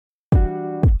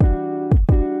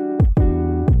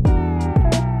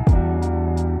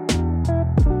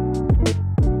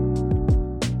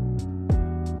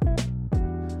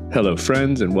Hello,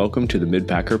 friends, and welcome to the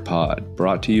Midpacker Pod,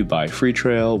 brought to you by Free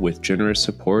Trail with generous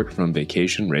support from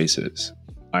Vacation Races.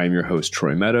 I am your host,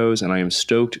 Troy Meadows, and I am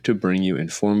stoked to bring you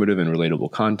informative and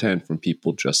relatable content from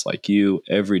people just like you,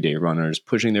 everyday runners,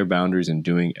 pushing their boundaries and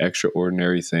doing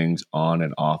extraordinary things on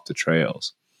and off the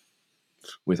trails.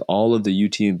 With all of the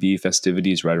UTMB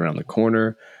festivities right around the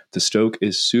corner, the stoke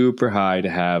is super high to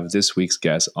have this week's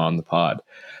guest on the pod.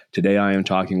 Today I am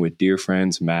talking with dear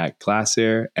friends Matt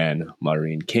Glaser and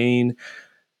Maureen.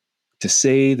 To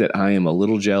say that I am a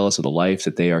little jealous of the life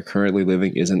that they are currently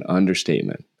living is an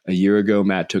understatement. A year ago,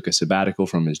 Matt took a sabbatical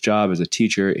from his job as a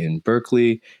teacher in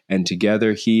Berkeley, and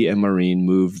together he and Maureen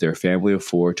moved their family of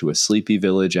four to a sleepy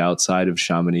village outside of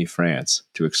Chamonix, France,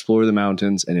 to explore the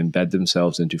mountains and embed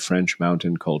themselves into French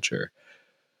mountain culture.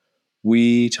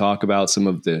 We talk about some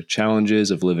of the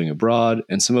challenges of living abroad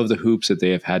and some of the hoops that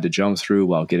they have had to jump through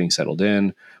while getting settled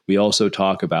in. We also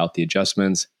talk about the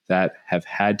adjustments that have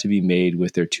had to be made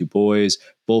with their two boys,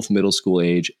 both middle school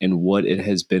age, and what it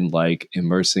has been like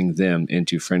immersing them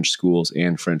into French schools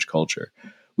and French culture.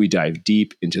 We dive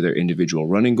deep into their individual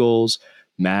running goals.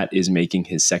 Matt is making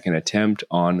his second attempt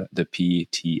on the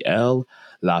PTL,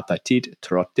 La Petite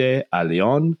Trotte à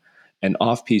Lyon, an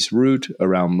off-piste route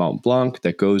around Mont Blanc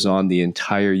that goes on the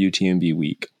entire UTMB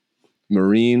week.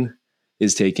 Maureen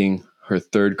is taking her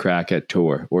third crack at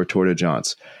TOR, or Tour de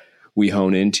France. We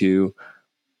hone into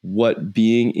what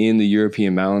being in the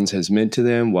European mountains has meant to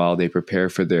them while they prepare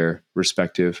for their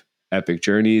respective epic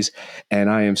journeys, and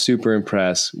I am super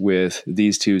impressed with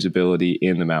these two's ability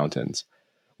in the mountains.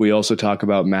 We also talk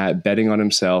about Matt betting on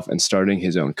himself and starting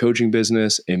his own coaching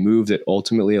business, a move that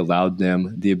ultimately allowed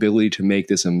them the ability to make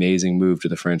this amazing move to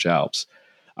the French Alps.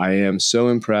 I am so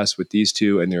impressed with these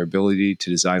two and their ability to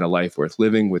design a life worth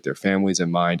living with their families in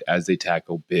mind as they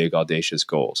tackle big, audacious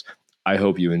goals. I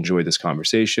hope you enjoyed this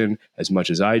conversation as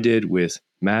much as I did with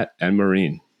Matt and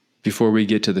Maureen. Before we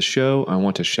get to the show, I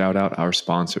want to shout out our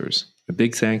sponsors. A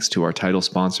big thanks to our title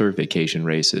sponsor, Vacation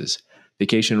Races.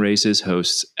 Vacation Races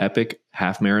hosts epic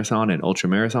half marathon and ultra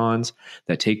marathons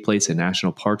that take place in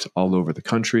national parks all over the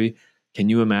country. Can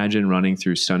you imagine running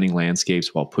through stunning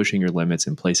landscapes while pushing your limits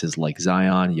in places like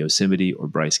Zion, Yosemite, or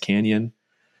Bryce Canyon?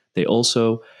 They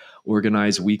also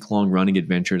organize week-long running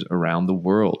adventures around the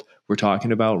world. We're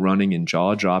talking about running in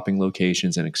jaw-dropping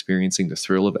locations and experiencing the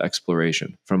thrill of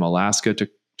exploration. From Alaska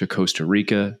to Costa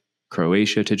Rica,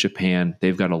 Croatia to Japan,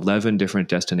 they've got 11 different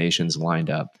destinations lined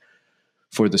up.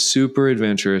 For the super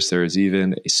adventurous, there is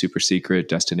even a super secret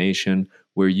destination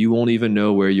where you won't even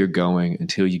know where you're going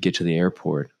until you get to the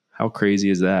airport. How crazy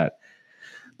is that?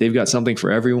 They've got something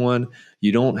for everyone.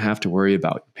 You don't have to worry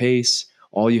about your pace.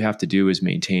 All you have to do is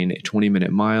maintain a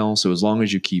 20-minute mile. So as long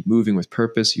as you keep moving with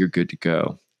purpose, you're good to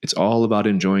go. It's all about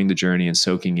enjoying the journey and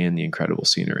soaking in the incredible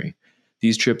scenery.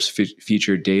 These trips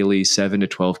feature daily 7 to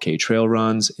 12K trail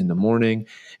runs in the morning,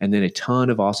 and then a ton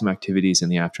of awesome activities in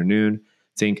the afternoon.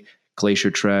 Think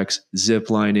glacier treks, zip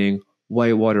lining,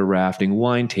 whitewater rafting,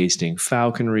 wine tasting,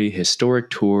 falconry, historic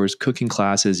tours, cooking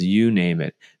classes, you name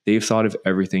it. They've thought of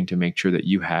everything to make sure that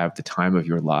you have the time of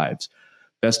your lives.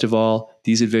 Best of all,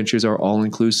 these adventures are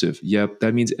all-inclusive. Yep,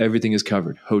 that means everything is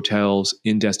covered. Hotels,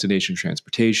 in-destination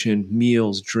transportation,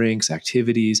 meals, drinks,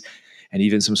 activities, and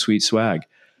even some sweet swag.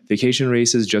 Vacation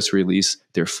Races just released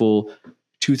their full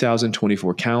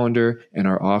 2024 calendar and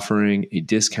are offering a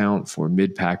discount for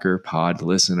Midpacker Pod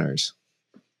listeners.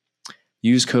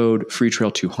 Use code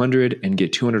FREETRAIL200 and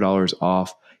get $200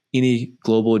 off any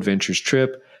global adventures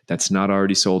trip that's not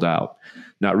already sold out.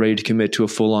 Not ready to commit to a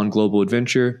full-on global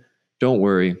adventure? Don't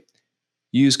worry.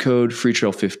 Use code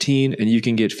FREETRAIL15 and you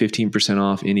can get 15%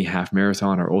 off any half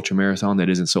marathon or ultra marathon that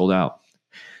isn't sold out.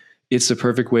 It's the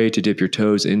perfect way to dip your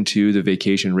toes into the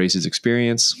Vacation Races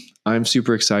experience. I'm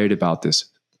super excited about this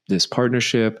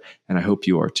partnership, and I hope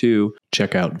you are too.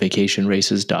 Check out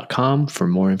vacationraces.com for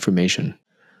more information.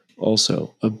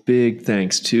 Also, a big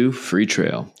thanks to Free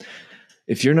Trail.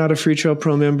 If you're not a Free Trail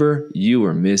Pro member, you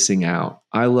are missing out.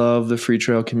 I love the Free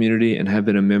Trail community and have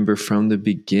been a member from the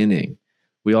beginning.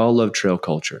 We all love trail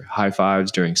culture, high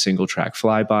fives during single track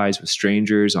flybys with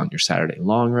strangers on your Saturday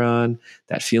long run,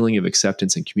 that feeling of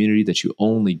acceptance and community that you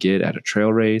only get at a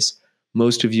trail race.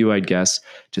 Most of you, I'd guess,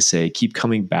 to say keep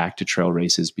coming back to trail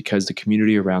races because the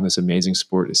community around this amazing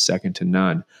sport is second to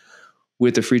none.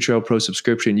 With the Free Trail Pro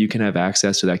subscription, you can have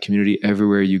access to that community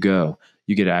everywhere you go.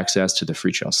 You get access to the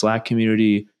Free Trail Slack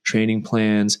community, training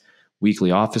plans,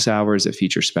 weekly office hours that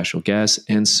feature special guests,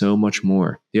 and so much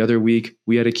more. The other week,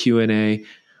 we had a Q&A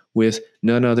with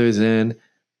none other than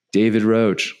David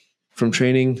Roach. From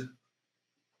training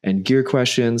and gear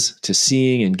questions to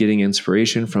seeing and getting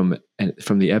inspiration from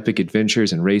the epic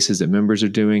adventures and races that members are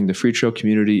doing, the Free Trail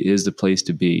community is the place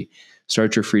to be.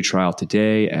 Start your free trial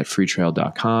today at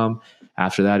freetrail.com.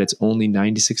 After that, it's only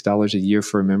 $96 a year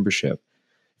for a membership.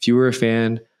 If you were a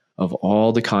fan of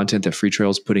all the content that Free Trail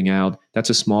is putting out,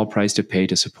 that's a small price to pay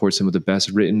to support some of the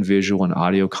best written, visual, and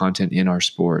audio content in our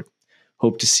sport.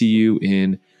 Hope to see you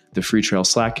in the Free Trail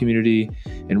Slack community.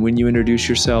 And when you introduce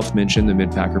yourself, mention the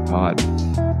Midpacker Pod.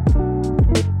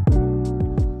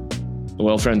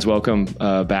 Well, friends, welcome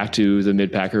back to the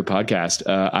Midpacker Podcast.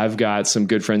 I've got some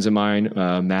good friends of mine,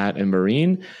 Matt and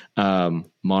Maureen, and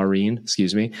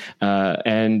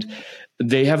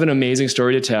they have an amazing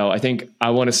story to tell. I think I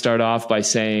want to start off by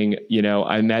saying,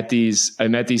 I met these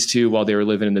two while they were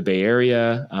living in the Bay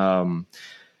Area.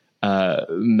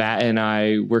 Matt and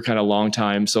I were kind of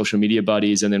longtime social media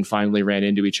buddies, and then finally ran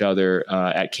into each other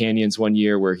at Canyons one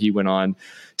year, where he went on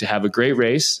to have a great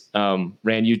race, ran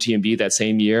UTMB that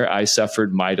same year. I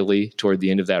suffered mightily toward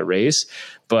the end of that race,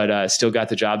 but still got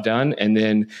the job done. And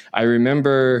then I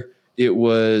remember it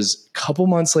was a couple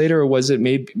months later, or was it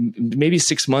maybe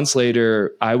 6 months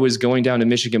later, I was going down to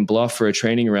Michigan Bluff for a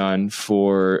training run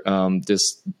for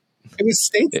this. It was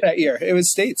States that year. It was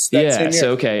States that same year.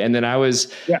 So, okay. And then I was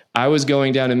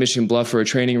going down to Mission Bluff for a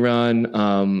training run.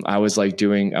 I was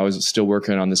still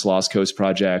working on this Lost Coast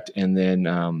project. And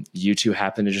then you two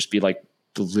happened to just be like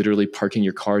literally parking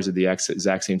your cars at the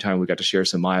exact same time. We got to share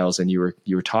some miles, and you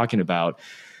were talking about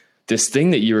this thing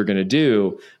that you were going to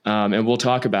do. And we'll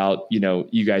talk about,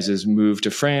 you guys' move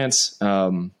to France,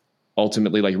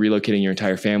 ultimately like relocating your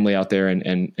entire family out there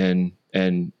and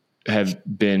have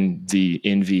been the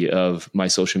envy of my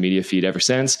social media feed ever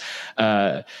since.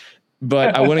 But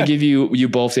I want to give you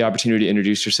both the opportunity to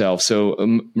introduce yourself. So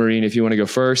Maureen, if you want to go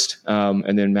first,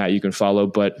 and then Matt, you can follow,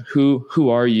 but who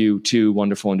are you two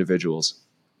wonderful individuals?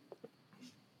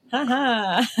 Well,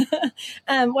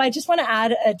 I just want to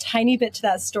add a tiny bit to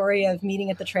that story of meeting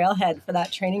at the trailhead for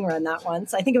that training run that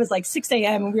once. I think it was like 6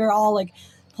 a.m. and we were all like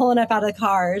pulling up out of the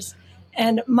cars.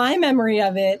 And my memory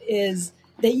of it is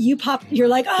that you're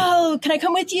like, oh, can I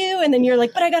come with you? And then you're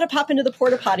like, but I got to pop into the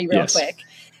porta potty real quick.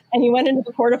 And you went into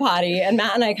the porta potty, and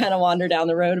Matt and I kind of wandered down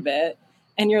the road a bit.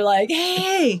 And you're like,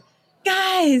 hey,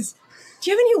 guys,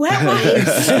 do you have any wet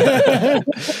wipes?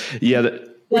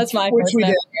 That's my first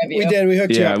memory of you. We did. We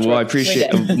hooked you up. Well, I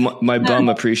appreciate my bum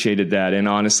appreciated that. And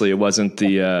honestly, it wasn't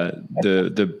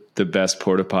the best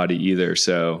porta potty either.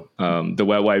 So the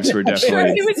wet wipes were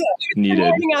definitely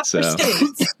needed.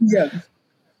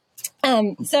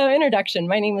 So introduction,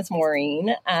 my name is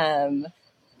Maureen.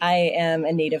 I am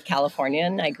a native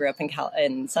Californian. I grew up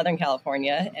in Southern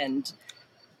California and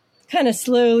kind of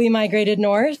slowly migrated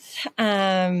north.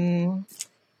 And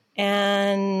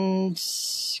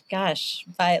gosh,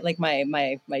 my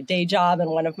day job and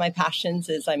one of my passions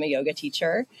is I'm a yoga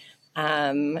teacher.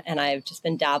 And I've just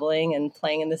been dabbling and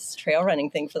playing in this trail running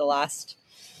thing for the last,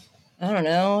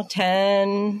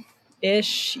 10-ish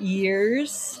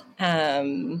years.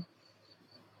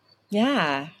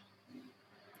 Yeah,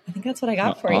 I think that's what I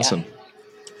got for you. Awesome.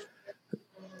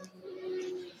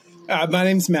 My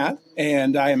name's Matt,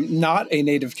 and I am not a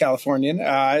native Californian.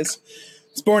 I was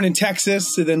born in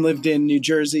Texas, and then lived in New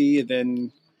Jersey, and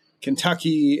then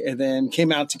Kentucky, and then came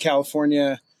out to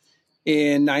California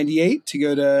in '98 to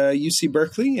go to UC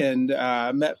Berkeley, and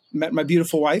met my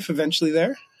beautiful wife eventually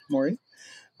there, Maureen.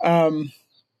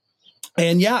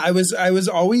 And yeah, I was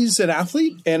always an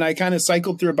athlete, and I kind of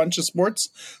cycled through a bunch of sports,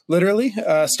 literally,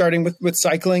 starting with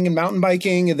cycling and mountain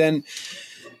biking, and then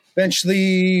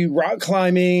eventually rock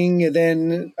climbing, and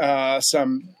then a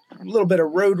little bit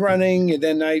of road running, and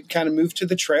then I kind of moved to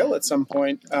the trail at some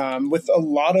point, with a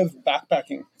lot of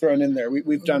backpacking thrown in there.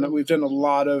 We've done a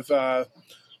lot of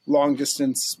long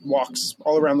distance walks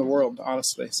all around the world,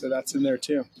 honestly. So that's in there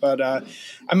too. But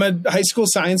I'm a high school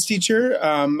science teacher.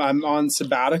 I'm on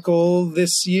sabbatical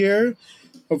this year,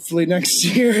 hopefully next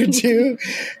year too.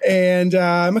 And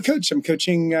I'm a coach. I'm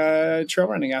coaching trail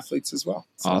running athletes as well.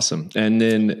 So. Awesome. And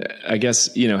then I guess,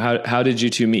 how did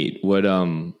you two meet? What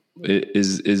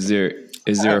is there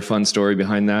a fun story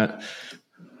behind that?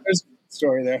 There's a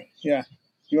story there. Yeah.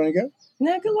 You want to go?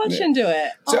 No, go launch into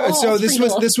it. So this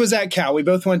was at Cal. We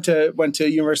both went to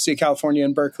University of California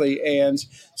in Berkeley, and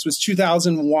this was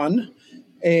 2001.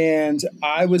 And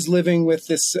I was living with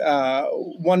this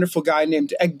wonderful guy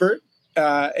named Egbert,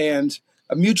 and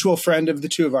a mutual friend of the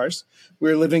two of ours. We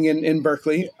were living in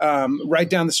Berkeley, right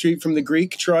down the street from the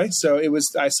Greek, Troy. So I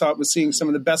was seeing some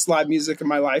of the best live music of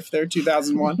my life there,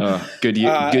 2001. Oh, good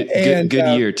year.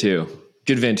 Good year too.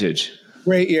 Good vintage.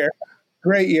 Great year.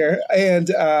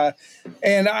 And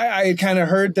And I had kind of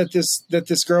heard that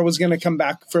this girl was going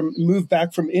to move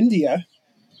back from India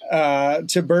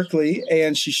to Berkeley,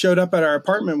 and she showed up at our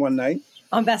apartment one night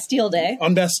on Bastille Day,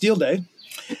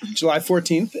 July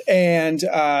 14th, and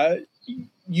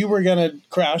you were going to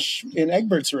crash in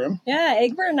Egbert's room. Yeah,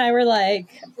 Egbert and I were like,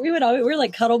 we were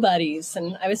like cuddle buddies,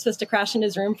 and I was supposed to crash in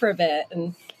his room for a bit.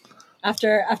 And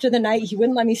after the night, he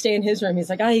wouldn't let me stay in his room. He's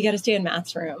like, oh, you got to stay in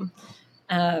Matt's room.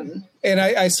 And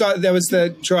I saw that was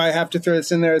Troy, I have to throw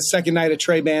this in there, the second night of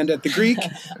Trey Band at the Greek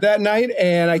that night.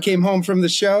 And I came home from the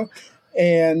show,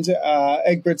 and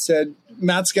Egbert said,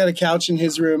 Matt's got a couch in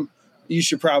his room. You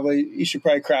should probably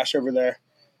crash over there.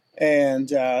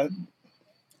 And I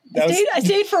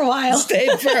stayed for a while.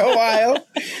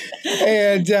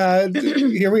 And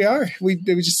here we are. We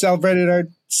just celebrated our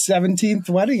 17th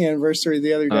wedding anniversary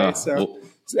the other day.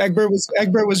 Egbert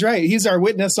was right. He's our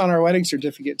witness on our wedding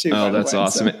certificate too. Oh, that's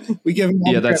awesome. So we give him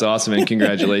that's awesome. And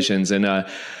congratulations. And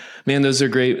man, those are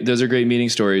great meeting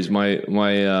stories. My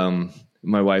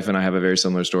wife and I have a very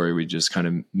similar story. We just kind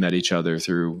of met each other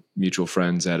through mutual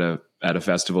friends at a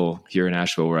festival here in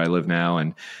Asheville where I live now.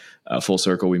 And full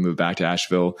circle, we moved back to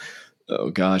Asheville. Oh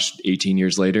gosh, 18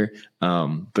 years later.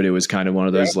 But it was kind of one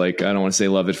of those, like, I don't want to say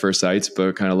love at first sight,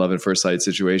 but kind of love at first sight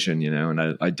situation,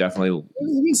 and I definitely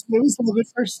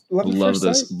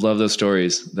love those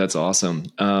stories. That's awesome.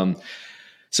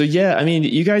 So yeah, I mean,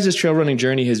 you guys' trail running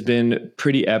journey has been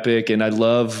pretty epic, and I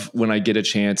love when I get a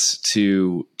chance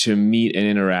to meet and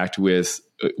interact with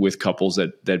couples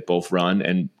that both run,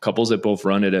 and couples that both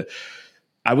run at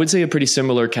I would say a pretty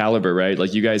similar caliber, right?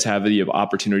 Like you guys have the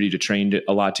opportunity to train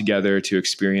a lot together, to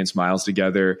experience miles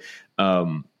together.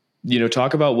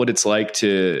 Talk about what it's like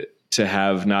to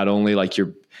have not only like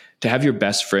to have your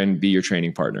best friend be your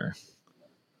training partner.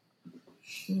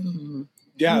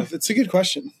 Yeah, that's a good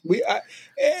question.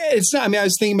 It's not, I mean, I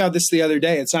was thinking about this the other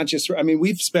day. It's not just, I mean,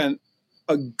 we've spent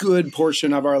a good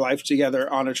portion of our life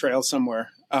together on a trail somewhere.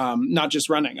 Not just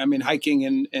running. I mean,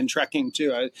 hiking and trekking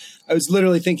too. I was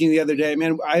literally thinking the other day,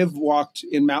 man, I have walked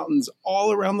in mountains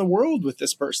all around the world with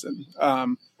this person.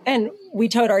 And we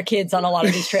tote our kids on a lot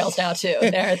of these trails now too.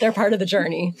 They're part of the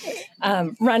journey,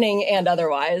 running and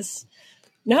otherwise.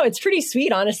 No, it's pretty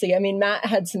sweet, honestly. I mean, Matt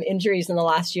had some injuries in the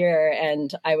last year,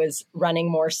 and I was running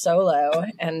more solo,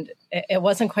 and it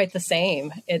wasn't quite the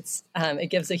same. It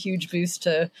gives a huge boost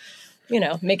to,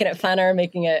 making it funner,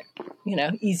 making it,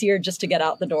 easier just to get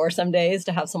out the door some days,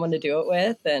 to have someone to do it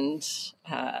with. And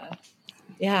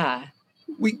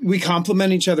we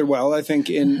complement each other well, I think,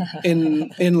 in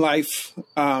life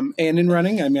and in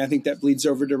running. I mean, I think that bleeds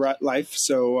over to life.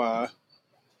 So,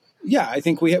 I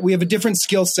think we have a different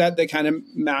skill set that kind of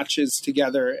matches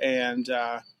together, and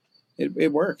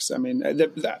it works. I mean,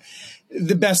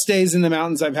 the best days in the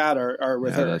mountains I've had are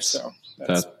with her. So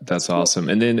that's awesome.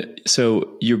 And then,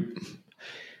 so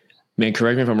man,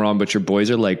 correct me if I'm wrong, but your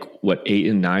boys are like what, 8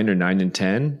 and 9 or 9 and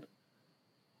 10?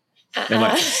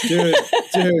 Dude,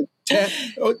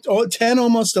 10,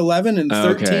 almost 11, and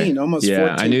 13, almost 14.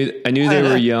 I knew they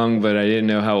were young, but I didn't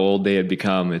know how old they had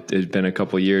become. It had been a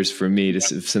couple of years for me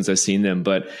since I've seen them.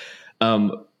 But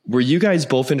were you guys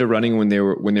both into running when they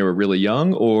were really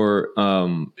young, or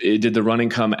did the running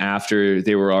come after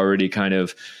they were already kind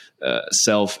of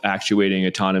self-actuating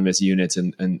autonomous units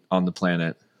and on the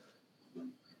planet?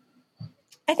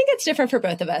 I think it's different for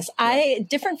both of us.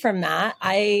 Different from Matt,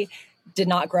 I did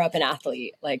not grow up an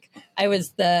athlete. Like, I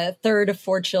was the third of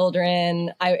 4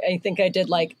 children. I think I did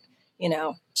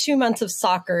 2 months of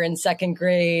soccer in second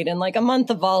grade and like a month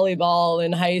of volleyball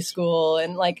in high school.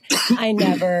 And like, I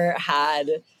never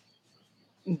had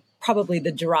probably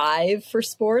the drive for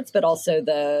sports, but also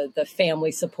the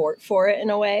family support for it in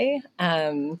a way.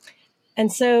 And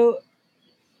so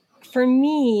for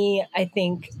me, I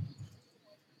think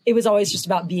it was always just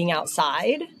about being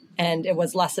outside, and it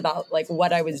was less about like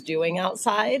what I was doing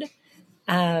outside.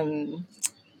 And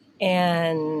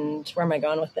where am I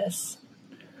going with this?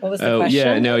 What was the question?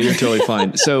 Yeah, no, you're totally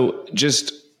fine. So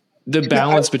just the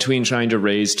balance between trying to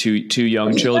raise two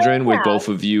young children with both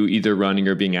of you either running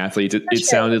or being athletes. It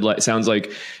sounds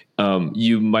like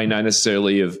you might not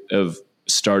necessarily have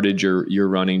started your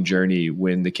running journey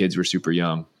when the kids were super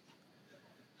young.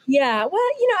 Yeah, well,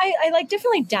 I like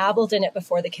definitely dabbled in it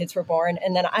before the kids were born.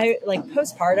 And then I like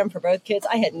postpartum for both kids,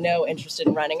 I had no interest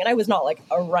in running, and I was not like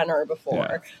a runner before.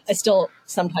 Yeah. I still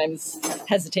sometimes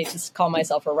hesitate to call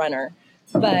myself a runner,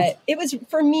 but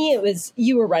for me,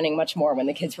 you were running much more when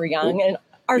the kids were young, and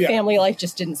our family life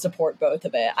just didn't support both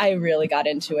of it. I really got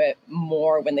into it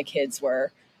more when the kids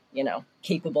were,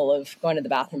 capable of going to the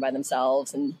bathroom by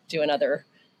themselves and doing other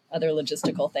other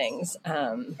logistical things.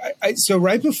 So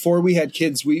right before we had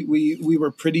kids, we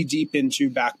were pretty deep into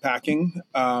backpacking.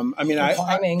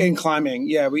 Climbing. In climbing.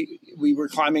 Yeah, we were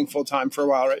climbing full time for a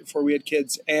while right before we had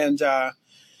kids, and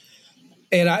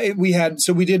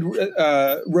we did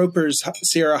Roper's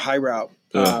Sierra High Route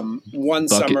one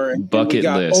summer. Bucket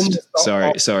list.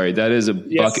 Sorry. That is a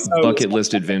bucket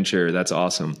list adventure. That's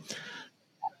awesome.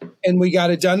 And we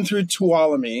got it done through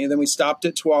Tuolumne, and then we stopped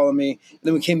at Tuolumne, and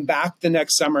then we came back the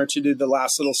next summer to do the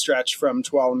last little stretch from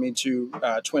Tuolumne to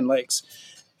Twin Lakes.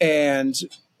 And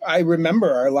I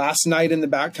remember our last night in the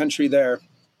backcountry there,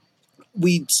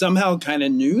 we somehow kind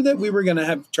of knew that we were going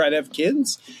to try to have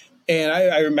kids. And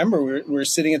I remember we were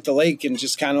sitting at the lake and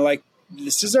just kind of like,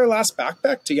 this is our last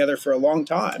backpack together for a long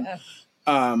time.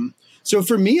 Yeah. So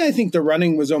for me, I think the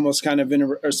running was almost kind of in a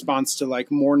response to like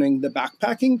mourning the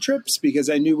backpacking trips, because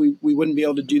I knew we wouldn't be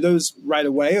able to do those right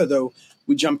away, although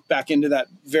we jumped back into that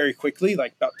very quickly,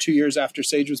 like about 2 years after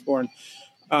Sage was born.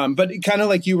 But kind of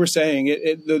like you were saying,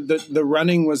 the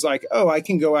running was like, oh, I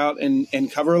can go out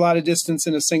and cover a lot of distance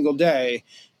in a single day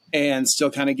and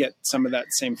still kind of get some of that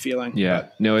same feeling. Yeah,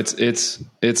 no,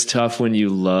 it's tough when you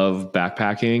love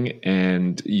backpacking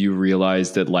and you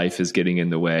realize that life is getting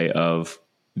in the way of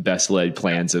best laid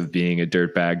plans of being a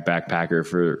dirtbag backpacker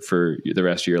for the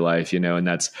rest of your life, and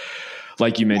that's,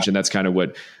 like you mentioned, that's kind of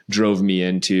what drove me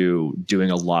into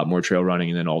doing a lot more trail running.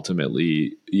 And then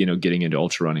ultimately, getting into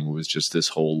ultra running was just this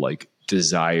whole like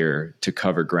desire to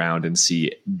cover ground and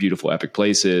see beautiful, epic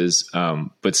places,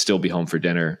 but still be home for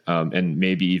dinner, and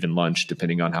maybe even lunch,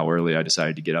 depending on how early I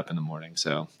decided to get up in the morning.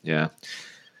 So, yeah.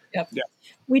 Yep. Yeah.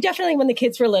 We definitely, when the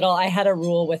kids were little, I had a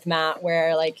rule with Matt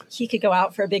where like he could go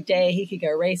out for a big day. He could go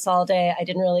race all day. I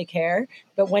didn't really care.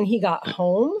 But when he got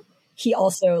home, he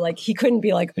also he couldn't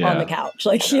be on the couch.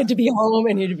 Like he had to be home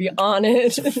and he had to be on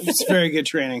it. It's very good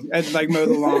training. I'd mow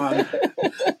the lawn,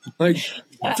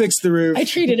 fix the roof. I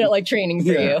treated it like training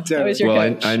for you. Totally. I was your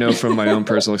coach. I know from my own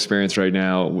personal experience right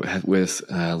now with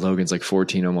Logan's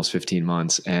 14, almost 15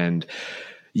 months. And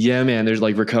yeah, man, there's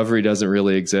recovery doesn't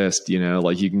really exist, you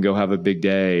can go have a big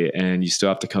day and you still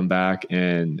have to come back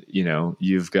and,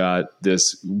 you've got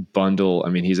this bundle. I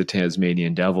mean, he's a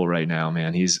Tasmanian devil right now,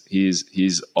 man.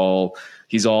 He's all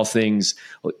things,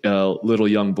 little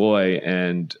young boy.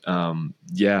 And,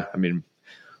 yeah, I mean,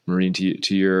 Maureen,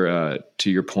 to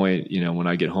your point, when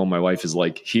I get home, my wife is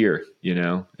like, here,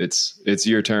 it's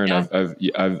your turn.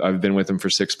 Yeah. I've been with him for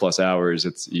 6+ hours.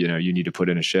 It's, you need to put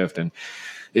in a shift, and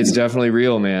it's definitely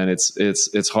real, man.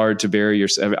 It's hard to bury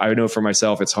yourself. I know for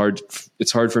myself, it's hard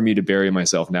for me to bury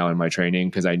myself now in my training,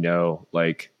 because I know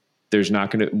there's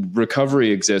not going to,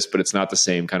 recovery exists, but it's not the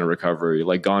same kind of recovery.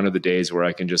 Gone are the days where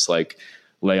I can just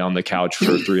lay on the couch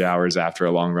for 3 hours after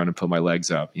a long run and put my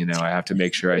legs up. I have to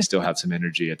make sure I still have some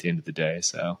energy at the end of the day.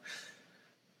 So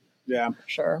yeah,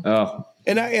 sure. Oh,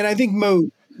 and I think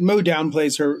Mo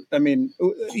downplays her. I mean,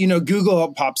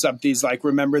 Google pops up these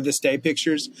remember this day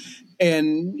pictures,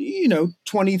 and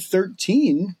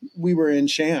 2013 we were in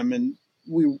Sham and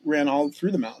we ran all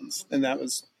through the mountains, and that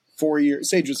was 4 years.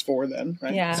 Sage was 4 then,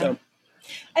 right? Yeah. So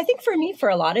I think for me, for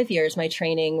a lot of years, my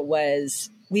training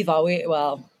was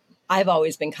I've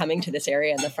always been coming to this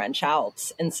area in the French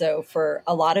Alps, and so for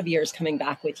a lot of years coming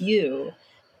back with you.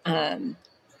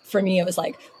 For me, it was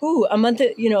a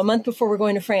month before we're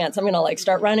going to France, I'm going to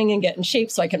start running and get in shape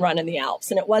so I can run in the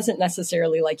Alps. And it wasn't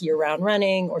necessarily year-round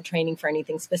running or training for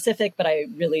anything specific, but I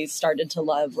really started to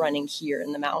love running here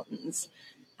in the mountains.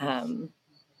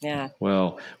 Yeah.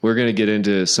 Well, we're going to get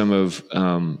into some of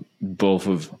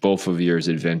both of your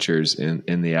adventures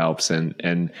in the Alps,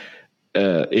 and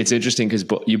it's interesting because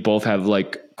you both have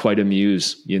quite a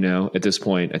muse, at this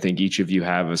point. I think each of you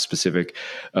have a specific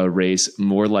race,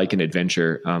 more like an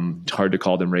adventure. It's hard to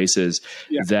call them races,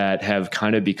 that have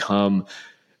kind of become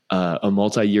a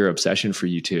multi-year obsession for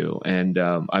you two. And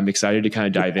I'm excited to kind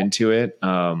of dive into it.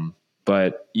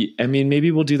 But I mean,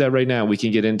 maybe we'll do that right now. We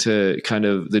can get into kind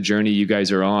of the journey you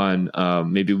guys are on.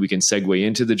 Maybe we can segue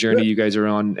into the journey you guys are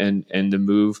on and the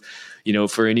move,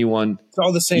 for anyone. It's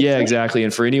all the same. Yeah, exactly.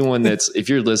 And for anyone if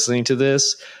you're listening to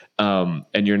this,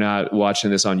 and you're not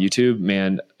watching this on YouTube,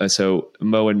 man. So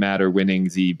Mo and Matt are winning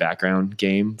the background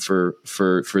game for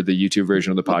the YouTube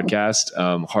version of the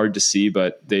podcast. Hard to see,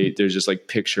 but there's just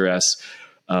picturesque,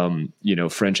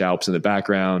 French Alps in the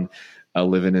background.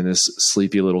 Living in this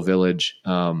sleepy little village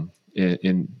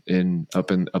in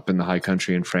up in the high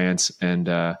country in France. And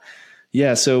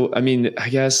so I mean, I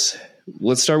guess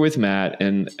let's start with Matt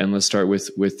and let's start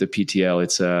with the PTL.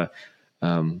 It's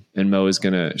and Mo is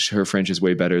her French is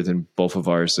way better than both of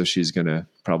ours, so she's gonna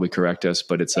probably correct us,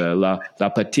 but it's La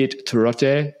Petite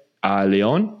Trotte à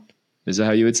Lyon. Is that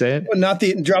how you would say it? Well, not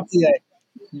the drop the A.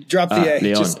 Drop the A.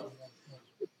 Leon. Just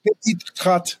Petit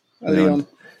Trat, Leon.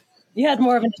 You had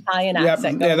more of an Italian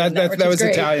accent. Yeah, that was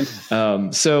great. Italian.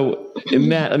 So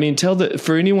Matt, I mean,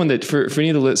 for any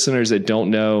of the listeners that don't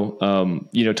know,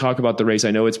 talk about the race.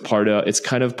 I know it's part of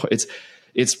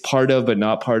but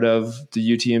not part of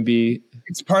the UTMB.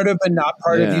 It's part of but not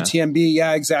part of UTMB.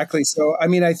 Yeah, exactly. So, I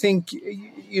mean, I think,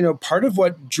 part of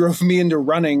what drove me into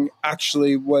running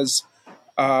actually was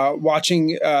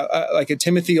watching like a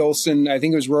Timothy Olson, I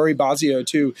think it was Rory Bosio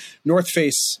too, North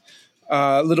Face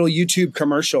little YouTube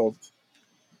commercial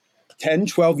 10,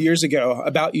 12 years ago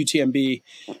about UTMB.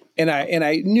 And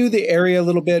I knew the area a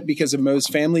little bit because of Mo's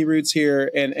family roots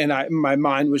here. And my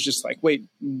mind was just like, wait,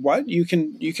 what? You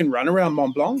can run around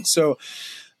Mont Blanc? So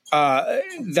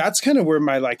that's kind of where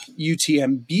my like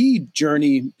UTMB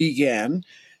journey began.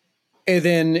 And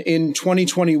then in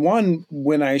 2021,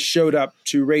 when I showed up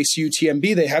to race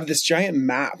UTMB, they have this giant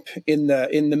map in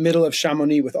the middle of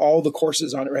Chamonix with all the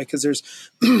courses on it, right? Because there's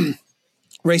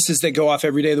races that go off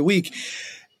every day of the week.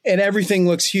 And everything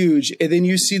looks huge. And then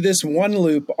you see this one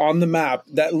loop on the map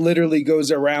that literally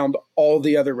goes around all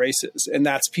the other races, and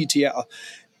that's PTL.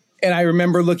 And I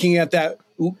remember looking at that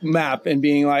map and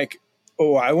being like,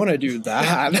 oh, I want to do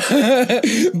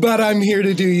that, but I'm here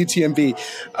to do UTMB.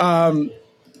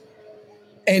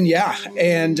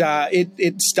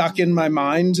 It stuck in my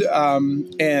mind.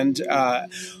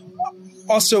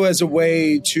 Also as a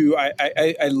way to,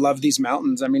 I love these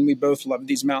mountains. I mean, we both love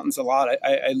these mountains a lot.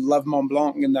 I love Mont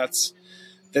Blanc, and that's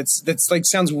like,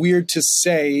 sounds weird to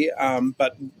say,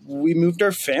 but we moved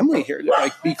our family here to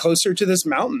like be closer to this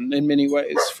mountain in many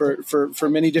ways for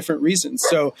many different reasons.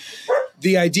 So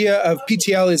the idea of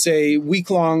PTL is a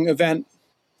week-long event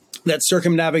that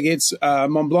circumnavigates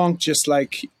Mont Blanc, just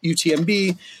like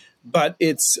UTMB, but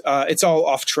it's all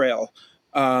off trail.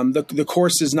 The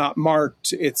course is not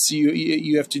marked. It's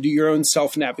you have to do your own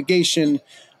self navigation.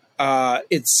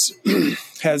 It's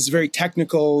has very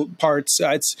technical parts.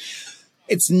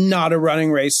 It's not a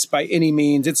running race by any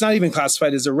means. It's not even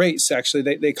classified as a race.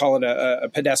 Actually, they call it a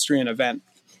pedestrian event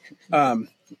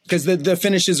because the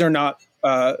finishes are not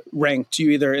ranked.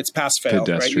 It's pass fail,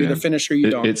 right? You either finish or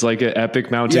you don't. It's like an epic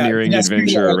mountaineering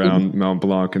adventure around Mont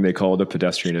Blanc, and they call it a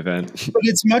pedestrian event. But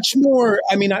it's much more,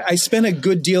 I mean, I spent a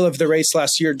good deal of the race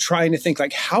last year trying to think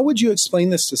like, how would you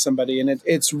explain this to somebody? And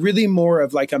it's really more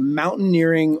of like a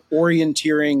mountaineering,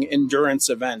 orienteering, endurance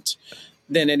event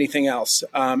than anything else.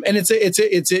 And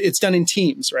it's done in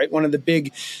teams, right? One of the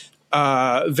big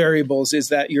variables is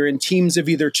that you're in teams of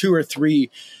either 2 or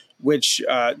 3, which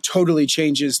totally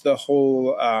changes the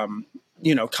whole,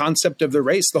 concept of the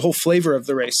race, the whole flavor of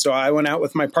the race. So I went out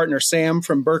with my partner, Sam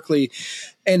from Berkeley,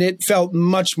 and it felt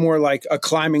much more like a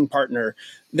climbing partner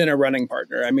than a running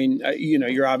partner. I mean,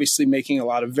 you're obviously making a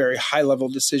lot of very high level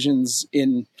decisions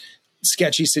in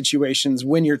sketchy situations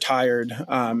when you're tired.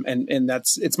 And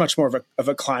it's much more of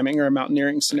a climbing or a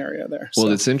mountaineering scenario there. Well,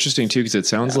 it's interesting too, because it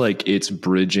sounds like it's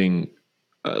bridging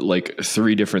like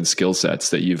 3 different skill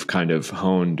sets that you've kind of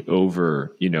honed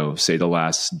over, say the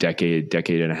last decade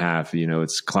and a half.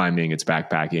 It's climbing, it's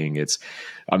backpacking,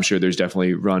 I'm sure there's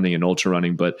definitely running and ultra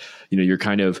running, but you're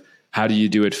kind of, how do you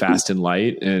do it fast and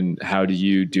light, and how do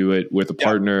you do it with a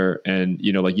partner? And,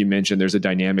 like you mentioned, there's a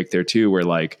dynamic there too, where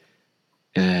like,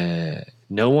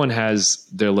 no one has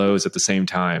their lows at the same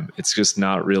time. It's just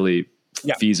not really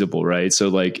feasible. Right. So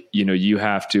like, you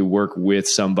have to work with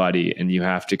somebody, and you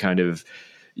have to kind of,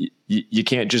 you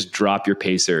can't just drop your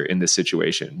pacer in this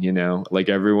situation, like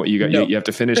everyone, you have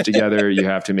to finish together. You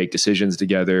have to make decisions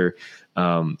together.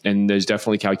 And there's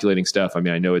definitely calculating stuff. I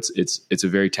mean, I know it's a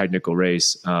very technical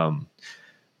race. And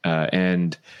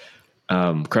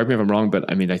correct me if I'm wrong, but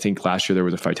I mean, I think last year there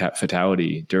was a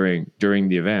fatality during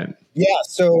the event. Yeah.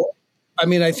 So, I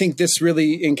mean, I think this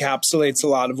really encapsulates a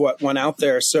lot of what went out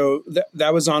there. So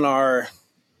that was on our,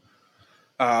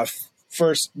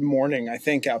 first morning, I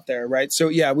think, out there, right? So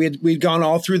yeah, we'd gone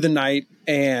all through the night,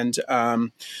 and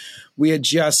we had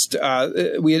just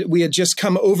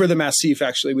come over the Massif.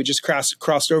 Actually, we just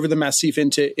crossed over the Massif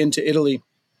into Italy.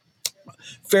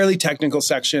 Fairly technical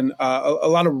section, a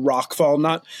lot of rockfall,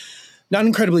 not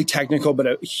incredibly technical, but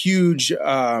a huge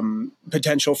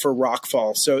potential for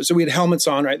rockfall. So we had helmets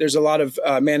on, right? There's a lot of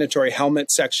mandatory helmet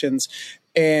sections,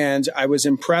 and I was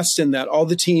impressed in that all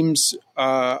the teams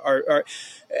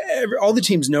all the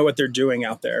teams know what they're doing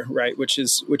out there, right? Which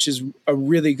is a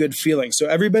really good feeling. So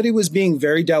everybody was being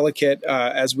very delicate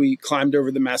as we climbed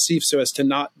over the Massif, so as to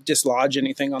not dislodge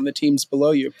anything on the teams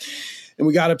below you. And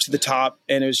we got up to the top,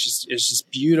 and it was just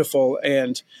beautiful.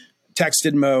 And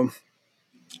texted Mo,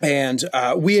 And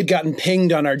we had gotten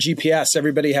pinged on our GPS.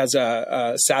 Everybody has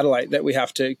a satellite that we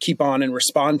have to keep on and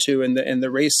respond to. And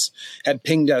the race had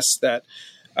pinged us that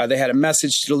they had a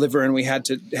message to deliver, and we had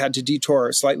to detour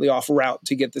slightly off route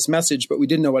to get this message, but we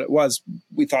didn't know what it was.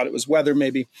 We thought it was weather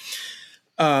maybe.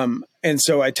 And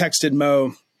so I texted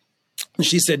Mo, and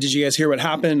she said, "Did you guys hear what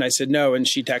happened?" I said, "No." And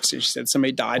she texted, she said,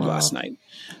 "Somebody died last night."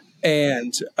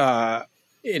 And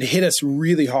it hit us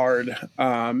really hard,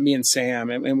 me and Sam,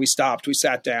 and we stopped. We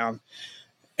sat down,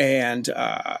 and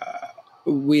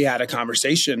we had a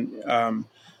conversation.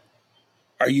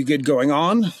 Are you good going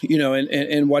on?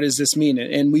 And what does this mean?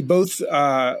 And we both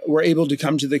were able to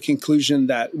come to the conclusion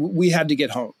that we had to get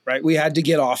home, right? We had to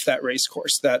get off that race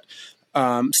course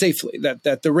safely,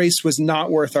 that the race was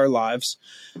not worth our lives.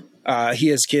 He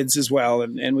has kids as well,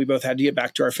 and we both had to get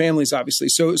back to our families, obviously.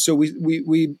 So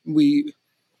we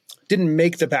didn't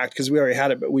make the pact because we already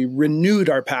had it, but we renewed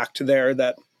our pact there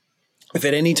that if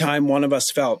at any time one of us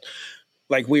felt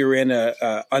like we were in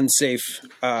a unsafe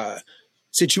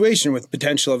situation with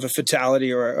potential of a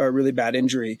fatality or a really bad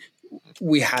injury,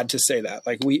 we had to say that.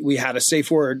 Like we had a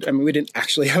safe word. I mean, we didn't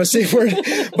actually have a safe word,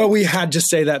 but we had to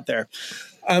say that there.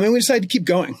 And we decided to keep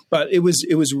going, but it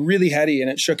was really heady, and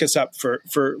it shook us up for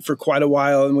quite a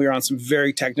while. And we were on some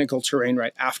very technical terrain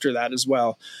right after that as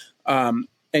well.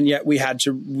 And yet we had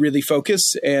to really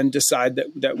focus and decide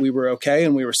that we were okay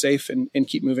and we were safe and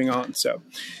keep moving on. So,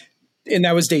 and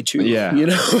that was day 2,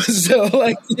 so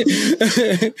like,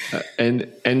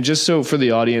 and just so for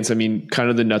the audience, I mean, kind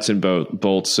of the nuts and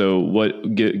bolts. So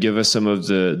give us some of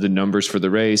the numbers for the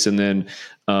race, and then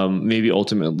maybe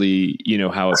ultimately,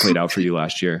 how it played out for you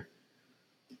last year.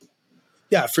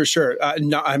 Yeah, for sure.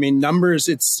 Numbers,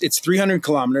 it's 300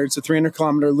 kilometers. It's a 300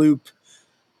 kilometer loop.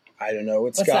 I don't know.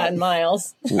 What's that in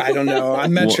miles? I don't know.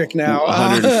 I'm metric now.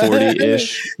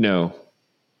 140-ish?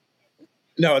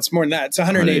 No, it's more than that. It's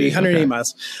 180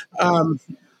 miles.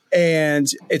 And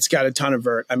it's got a ton of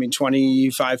vert. I mean,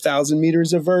 25,000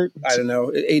 meters of vert. I don't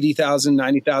know, 80,000,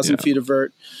 90,000 feet of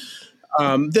vert.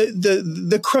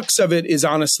 The crux of it is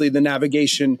honestly the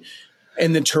navigation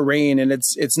and the terrain. And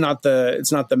it's not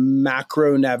the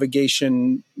macro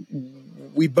navigation.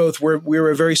 We were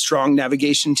a very strong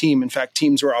navigation team. In fact,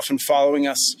 teams were often following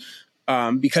us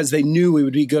because they knew we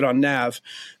would be good on nav.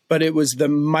 But it was the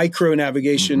micro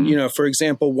navigation. Mm-hmm. For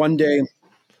example, one day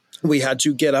we had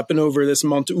to get up and over this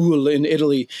Monte Ul in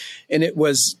Italy, and it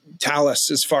was talus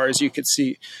as far as you could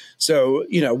see. So,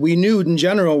 we knew in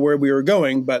general where we were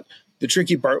going, but the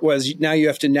tricky part was now you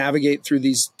have to navigate through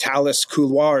these talus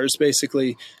couloirs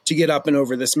basically to get up and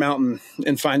over this mountain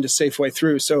and find a safe way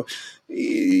through. So,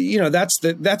 that's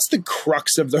the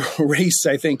crux of the race,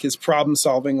 I think, is problem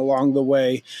solving along the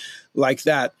way like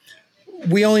that.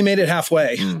 We only made it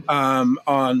halfway.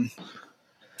 On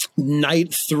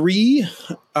night 3,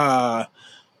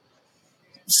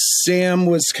 Sam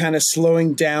was kind of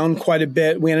slowing down quite a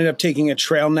bit. We ended up taking a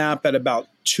trail nap at about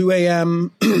 2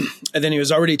 a.m. and then he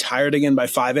was already tired again by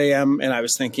 5 a.m. And I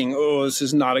was thinking, oh, this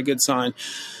is not a good sign.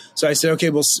 So I said,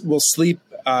 okay, we'll sleep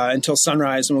until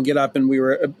sunrise and we'll get up. And we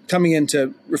were coming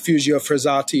into Refugio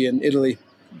Frassati in Italy,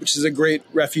 which is a great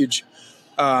refuge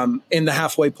in the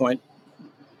halfway point.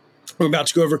 We're about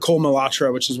to go over Col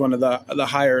Malatra, which is one of the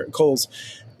higher cols.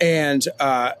 And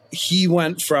he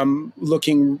went from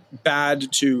looking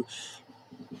bad to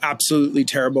absolutely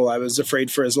terrible. I was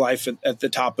afraid for his life at the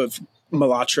top of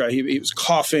Malatra. He was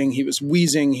coughing. He was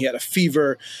wheezing. He had a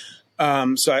fever.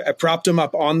 So I propped him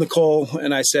up on the col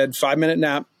and I said, 5-minute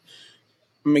nap.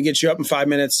 I'm going to get you up in 5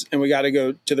 minutes and we got to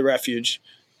go to the refuge.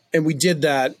 And we did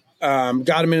that.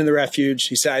 Got him into the refuge.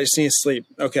 He said, I just need to sleep.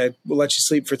 Okay, we'll let you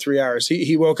sleep for 3 hours.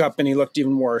 He woke up and he looked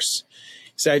even worse.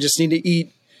 He said, I just need to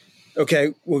eat.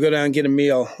 Okay, we'll go down and get a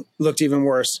meal. Looked even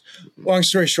worse. Long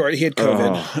story short, he had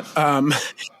COVID.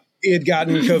 He had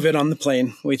gotten COVID on the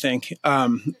plane, we think.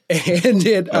 And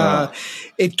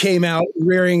it came out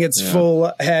rearing its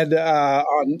full head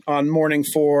on morning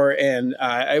 4. And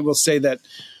I will say that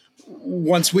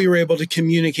once we were able to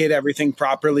communicate everything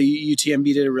properly,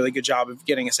 UTMB did a really good job of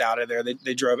getting us out of there.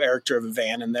 Eric drove a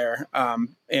van in there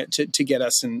to get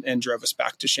us and drove us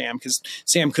back to Sham because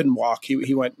Sam couldn't walk.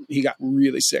 He got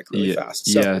really sick really fast.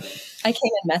 So I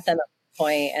came and met them at one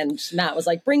point, and Matt was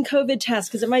like, bring COVID test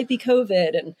because it might be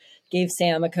COVID, and gave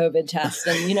Sam a COVID test.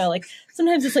 And, like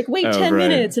sometimes it's like, wait 10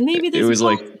 minutes and maybe this was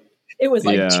like,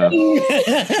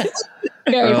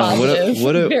 very positive.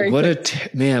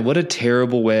 What a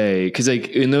terrible way. Cause like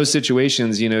in those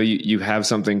situations, you have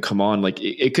something come on, like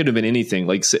it could have been anything.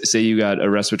 Like say you got a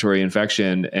respiratory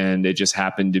infection and it just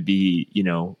happened to be,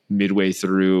 midway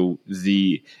through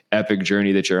the epic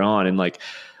journey that you're on. And like,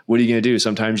 what are you going to do?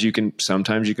 Sometimes you can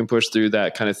push through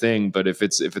that kind of thing. But if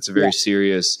it's a very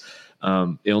serious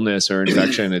illness or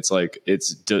infection, it's like,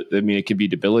 it can be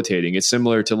debilitating. It's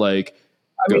similar to like,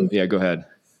 go ahead.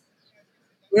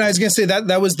 I was going to say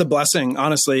that was the blessing.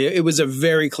 Honestly, it was a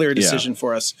very clear decision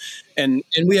for us, and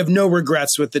we have no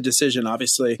regrets with the decision.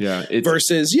 Obviously,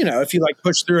 versus if you like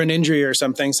push through an injury or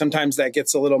something, sometimes that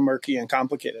gets a little murky and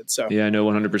complicated. So yeah, no,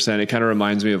 100%. It kind of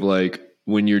reminds me of like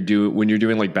when you're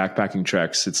doing like backpacking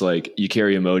treks. It's like you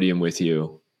carry Imodium with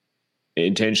you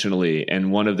intentionally,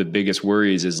 and one of the biggest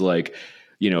worries is like,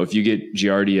 if you get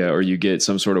Giardia or you get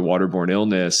some sort of waterborne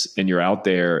illness, and you're out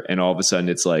there, and all of a sudden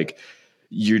it's like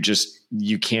you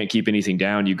can't keep anything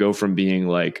down. You go from being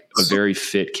like a very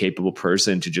fit, capable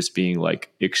person to just being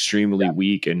like extremely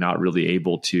weak and not really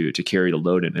able to carry the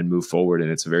load and move forward.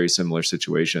 And it's a very similar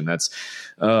situation. That's,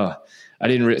 I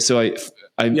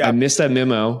missed that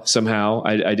memo somehow.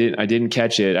 I didn't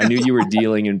catch it. I knew you were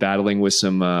dealing and battling with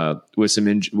some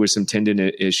tendon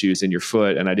issues in your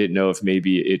foot. And I didn't know if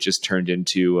maybe it just turned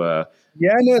into,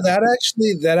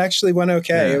 that actually went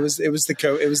okay. Yeah. It was the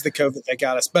COVID that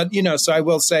got us. But so I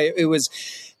will say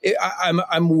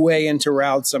I'm way into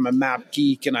routes. I'm a map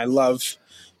geek, and I love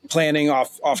planning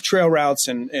off trail routes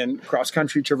and cross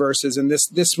country traverses. And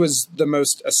this was the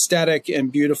most aesthetic and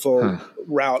beautiful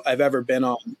route I've ever been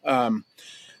on.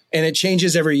 And it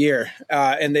changes every year.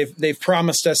 And they've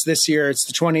promised us this year, it's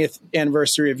the 20th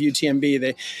anniversary of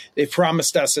UTMB. They've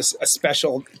promised us a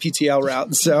special PTL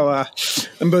route. So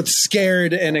I'm both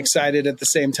scared and excited at the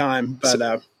same time.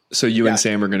 But so you and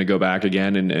Sam are going to go back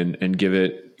again and give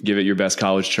it your best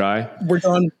college try?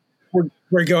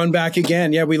 We're going back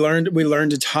again. Yeah, we learned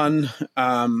a ton.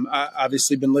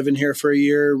 Obviously been living here for a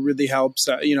year, really helps.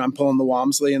 I'm pulling the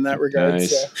Walmsley in that regard.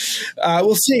 Nice. So,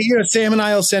 we'll see. Sam and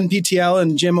I will send PTL,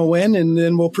 and Jim will win, and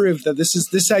then we'll prove that this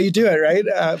is how you do it, right?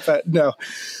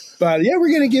 But yeah, we're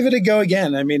going to give it a go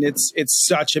again. I mean, it's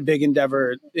such a big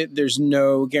endeavor. There's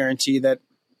no guarantee that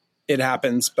it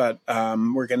happens, but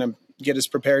we're going to get as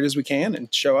prepared as we can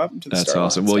and show up to the start. That's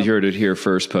awesome. Well, you heard it here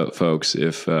first, folks.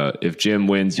 If Jim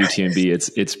wins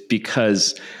UTMB, it's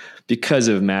because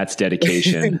of Matt's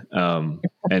dedication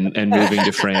and moving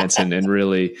to France and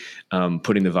really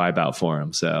putting the vibe out for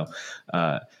him. So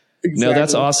exactly. No,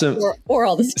 that's awesome. Or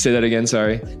all the say that again.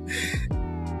 Sorry.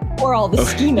 Or all the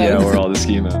ski modes. Yeah, or all the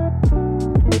ski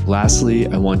modes. Lastly,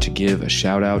 I want to give a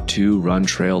shout out to Run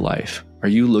Trail Life. Are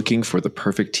you looking for the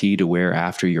perfect tee to wear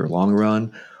after your long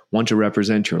run? Want to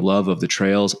represent your love of the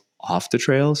trails off the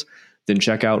trails? Then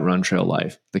check out Run Trail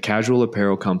Life, the casual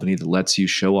apparel company that lets you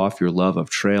show off your love of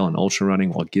trail and ultra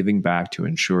running while giving back to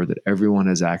ensure that everyone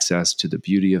has access to the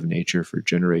beauty of nature for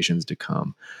generations to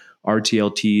come.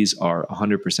 RTL tees are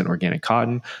 100% organic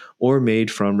cotton or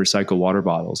made from recycled water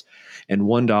bottles, and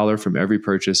 $1 from every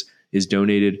purchase is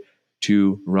donated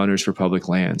to Runners for Public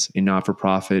Lands, a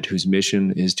not-for-profit whose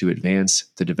mission is to advance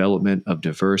the development of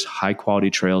diverse,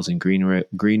 high-quality trails and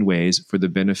greenways for the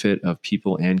benefit of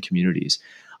people and communities.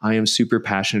 I am super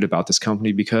passionate about this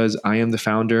company because I am the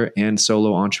founder and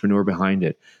solo entrepreneur behind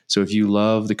it. So if you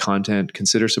love the content,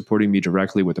 consider supporting me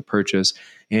directly with a purchase.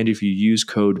 And if you use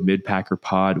code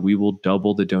MidPackerPod, we will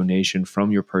double the donation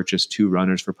from your purchase to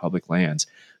Runners for Public Lands.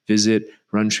 Visit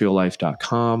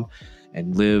runtraillife.com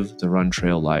and live the Run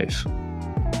Trail life.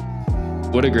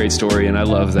 What a great story. And I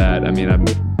love that. I mean,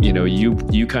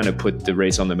 you kind of put the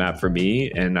race on the map for me,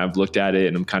 and I've looked at it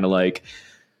and I'm kind of like,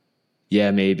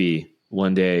 yeah, maybe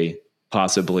one day,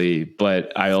 possibly.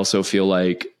 But I also feel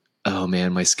like, oh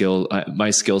man, my skill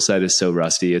set is so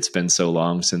rusty. It's been so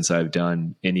long since I've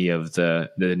done any of the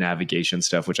navigation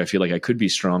stuff, which I feel like I could be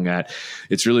strong at.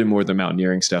 It's really more the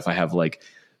mountaineering stuff. I have like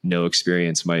no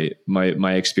experience. My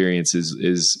experience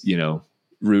is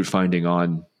route finding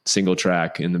on single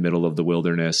track in the middle of the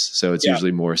wilderness. So it's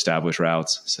usually more established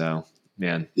routes. So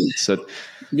man,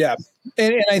 yeah.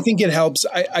 And I think it helps.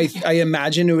 I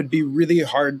imagine it would be really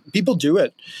hard. People do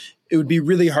it. It would be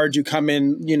really hard to come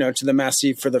in, to the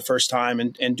Massif for the first time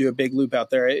and do a big loop out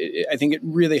there. I think it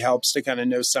really helps to kind of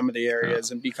know some of the areas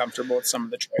and be comfortable with some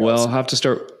of the trails. Well,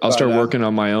 I'll start working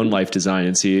on my own life design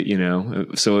and see,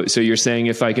 so you're saying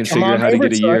if I can figure out how to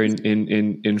get a year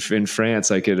in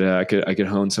France, I could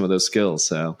hone some of those skills.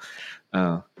 So,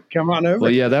 come on over.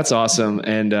 Well, yeah, that's awesome.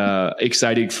 And,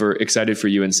 excited for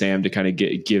you and Sam to kind of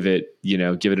give it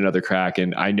another crack.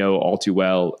 And I know all too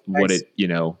well what it,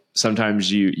 sometimes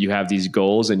you have these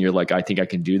goals and you're like, I think I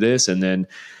can do this. And then,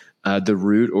 the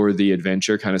route or the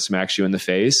adventure kind of smacks you in the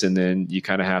face, and then you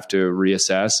kind of have to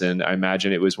reassess. And I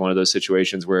imagine it was one of those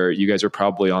situations where you guys are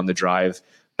probably on the drive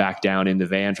back down in the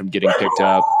van from getting picked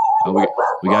up. Oh,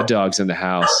 we got dogs in the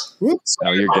house. Whoops.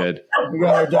 Oh, you're good. We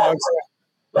got our dogs.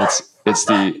 it's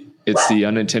the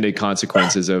unintended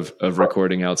consequences of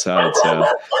recording outside. So,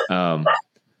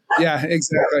 yeah,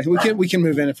 exactly. We can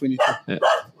move in if we need to. Yeah.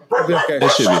 It'll be okay. It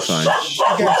should be fine.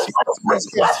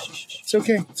 It's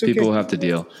okay. People will have to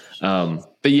deal.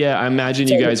 But yeah, I imagine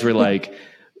you guys were like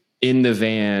in the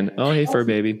van. Oh, hey, fur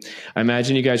baby. I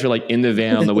imagine you guys were like in the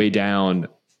van on the way down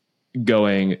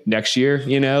going next year,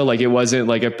 like it wasn't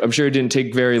like, I'm sure it didn't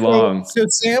take very long. So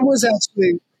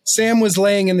Sam was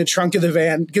laying in the trunk of the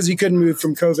van because he couldn't move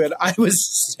from COVID. I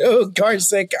was so car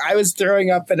sick. I was throwing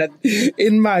up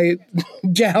in my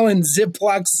gallon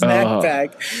Ziploc snack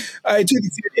bag.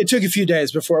 It took a few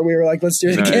days before we were like, let's do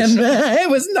it again. It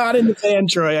was not in the van,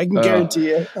 Troy. I can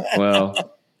guarantee you. Well,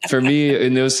 for me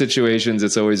in those situations,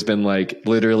 it's always been like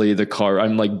literally the car.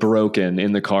 I'm like broken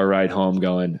in the car ride home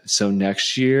going, so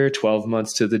next year, 12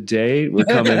 months to the date, we're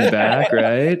coming back.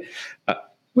 Right.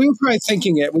 We were probably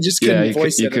thinking it. We just couldn't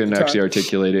voice it. You couldn't actually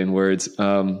articulate it in words.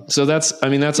 So that's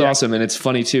awesome. And it's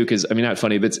funny too. Cause not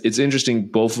funny, but it's interesting.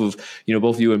 Both of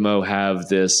you and Mo have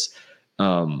this,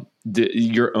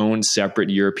 your own separate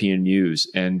European news.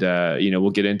 And, we'll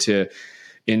get into,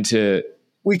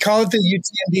 we call it the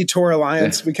UTMB Tour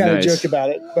Alliance. We kind of joke about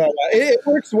it, but it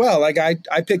works well. Like I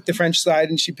picked the French side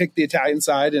and she picked the Italian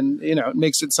side, and it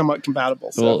makes it somewhat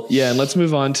compatible. So. Well, yeah, and let's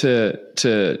move on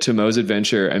to Mo's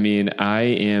adventure. I mean, I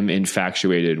am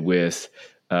infatuated with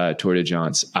Tour de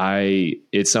Jance.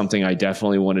 It's something I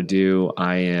definitely want to do.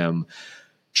 I am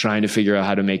trying to figure out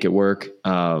how to make it work,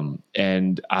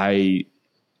 and I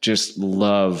just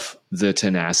love the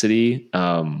tenacity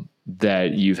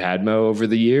that you've had, Mo, over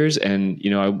the years. And,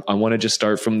 I want to just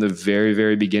start from the very,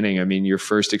 very beginning. I mean, your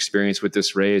first experience with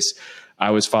this race,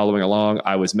 I was following along.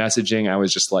 I was messaging. I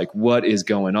was just like, what is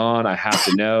going on? I have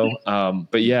to know.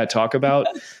 But yeah, talk about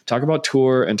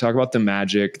Tour and talk about the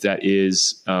magic that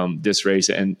is this race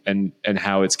and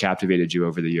how it's captivated you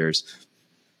over the years.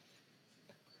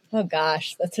 Oh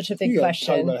gosh, that's such a big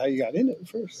question. Talk about how you got into it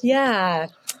first. Yeah.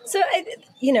 So,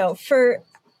 for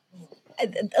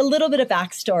a little bit of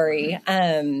backstory.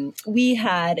 We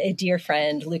had a dear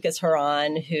friend, Lucas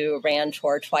Horan, who ran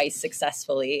Tour twice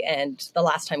successfully, and the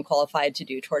last time qualified to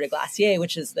do Tour de Glacier,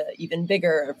 which is the even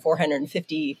bigger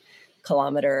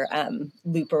 450-kilometer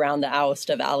loop around the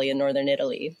Aosta Valley in northern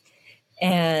Italy.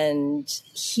 And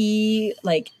he,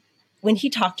 when he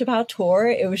talked about Tour,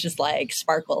 it was just like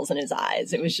sparkles in his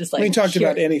eyes. It was just like when he talked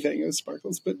about anything, it was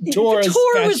sparkles. But Tour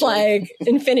was like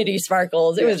infinity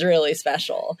sparkles. It was really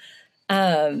special.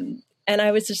 And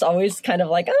I was just always kind of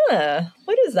like,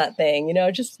 what is that thing?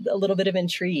 Just a little bit of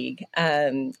intrigue.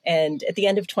 And at the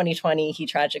end of 2020, he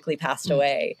tragically passed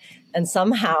away. And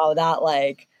somehow that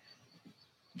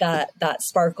that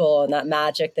sparkle and that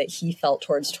magic that he felt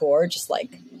towards Tour just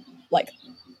like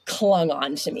clung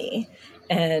on to me.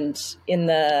 And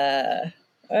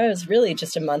it was really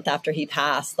just a month after he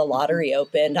passed, the lottery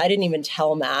opened. I didn't even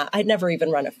tell Matt. I'd never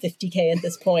even run a 50K at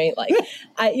this point.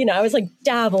 I was like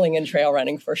dabbling in trail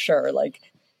running for sure. I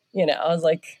was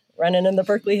like running in the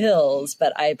Berkeley Hills,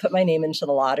 but I put my name into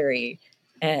the lottery,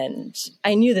 and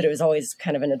I knew that it was always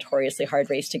kind of a notoriously hard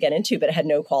race to get into, but it had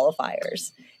no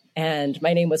qualifiers. And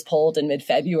my name was pulled in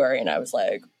mid-February, and I was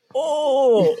like,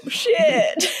 oh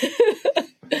shit.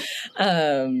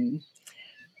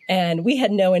 And we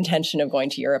had no intention of going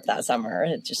to Europe that summer.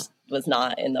 It just was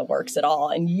not in the works at all.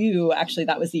 And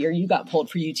that was the year you got pulled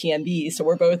for UTMB. So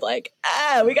we're both like,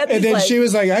 we got this. And then she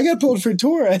was like, I got pulled for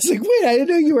Tour. I was like, wait, I didn't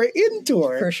know you were in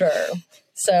Tour. For sure.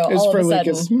 So all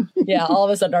of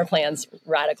a sudden our plans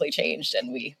radically changed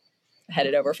and we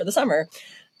headed over for the summer.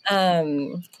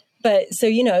 But so,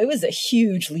 it was a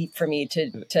huge leap for me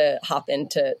to hop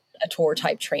into a Tour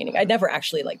type training. I'd never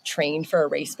actually trained for a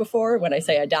race before. When I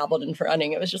say I dabbled in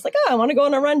running, it was just like, I want to go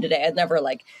on a run today. I'd never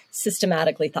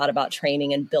systematically thought about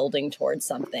training and building towards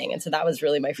something. And so that was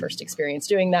really my first experience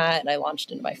doing that. And I launched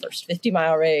into my first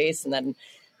 50-mile race and then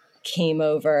came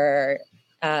over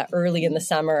early in the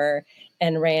summer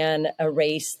and ran a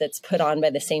race that's put on by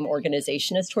the same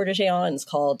organization as Tour de Géant. It's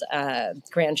called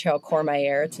Grand Trail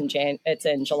Courmayeur. It's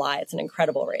in July. It's an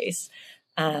incredible race.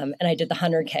 And I did the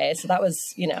 100K. So that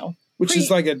was, which is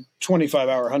like a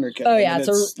 25-hour 100K. Oh yeah.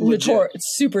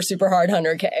 It's super, super hard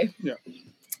 100K. Yeah.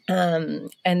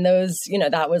 And those,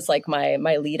 that was my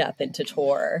lead up into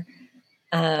Tour.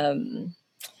 Now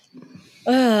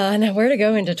where to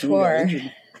go into Tour?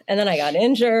 And then I got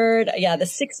injured. Yeah.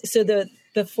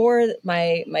 Before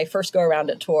my first go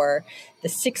around at Tour, the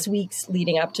 6 weeks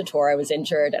leading up to Tour, I was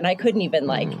injured and I couldn't even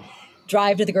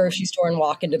drive to the grocery store and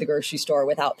walk into the grocery store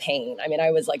without pain. I mean,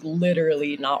 I was like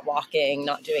literally not walking,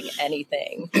 not doing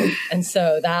anything. And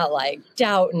so that like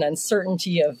doubt and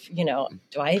uncertainty of, can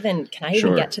I even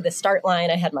get to the start line?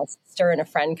 I had my sister and a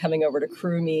friend coming over to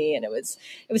crew me, and it was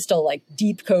still like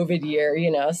deep COVID year,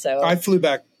 so. I flew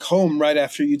back home right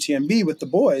after UTMB with the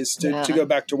boys to go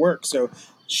back to work. So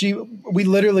we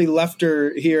literally left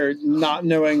her here not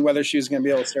knowing whether she was going to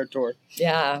be able to start TOR.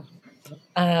 Yeah.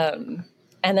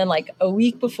 And then like a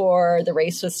week before the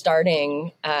race was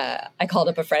starting, I called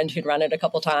up a friend who'd run it a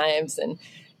couple times, and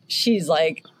she's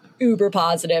like uber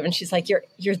positive. And she's like,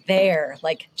 you're there.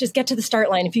 Like, just get to the start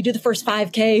line. If you do the first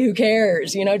 5K, who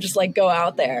cares? Just like go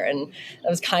out there. And that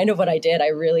was kind of what I did. I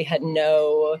really had in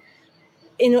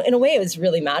a way, it was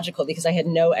really magical because I had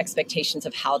no expectations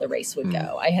of how the race would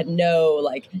go. I had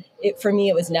for me,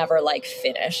 it was never like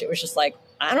finish. It was just like,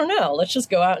 I don't know, let's just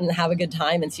go out and have a good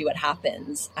time and see what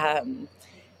happens.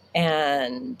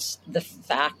 And the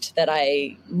fact that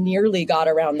I nearly got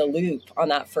around the loop on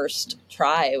that first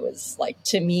try was like,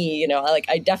 to me,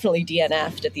 I definitely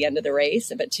DNF'd at the end of the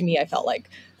race, but to me, I felt like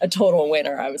a total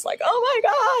winner. I was like, oh my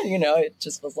God, it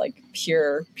just was like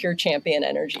pure champion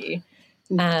energy.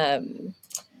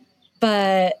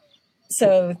 But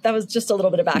so that was just a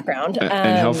little bit of background.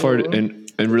 And how far, and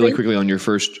really quickly on your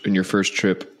first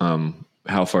trip,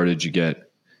 how far did you get?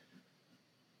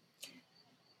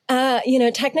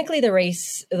 Technically the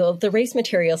race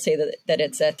materials say that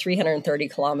it's a 330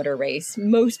 kilometer race.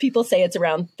 Most people say it's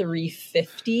around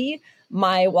 350.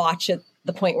 My watch at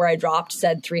the point where I dropped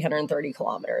said 330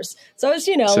 kilometers. So I was,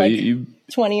 so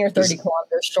 20 or 30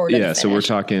 kilometers short. Yeah. So we're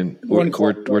talking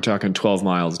 12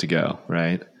 miles to go.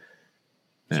 Right.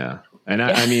 Yeah. And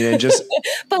I mean, and just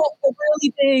but a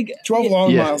really big 12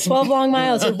 long miles, 12 long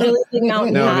miles, a really big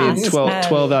mountain. No, pass. I mean,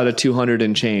 12 out of 200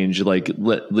 and change, like,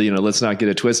 let's not get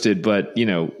it twisted, but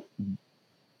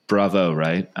bravo.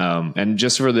 Right. And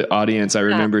just for the audience, I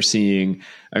remember seeing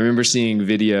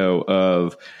video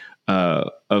of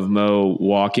Mo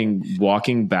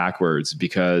walking backwards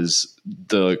because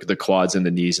the quads and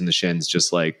the knees and the shins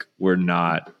just like were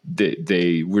not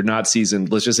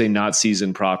seasoned. Let's just say not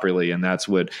seasoned properly. And that's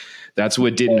what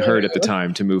didn't hurt at the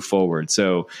time to move forward.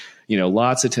 So,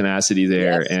 lots of tenacity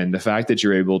there. Yes. And the fact that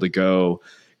you're able to go,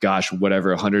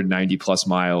 190 plus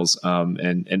miles,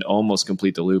 and almost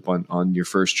complete the loop on your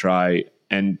first try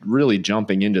and really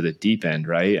jumping into the deep end.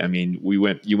 Right. I mean,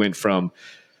 you went from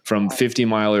 50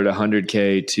 miler to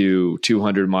 100K to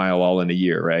 200 mile all in a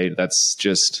year, right? That's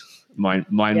just mind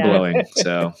blowing. Yeah.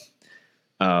 So,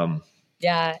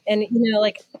 yeah. And,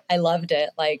 I loved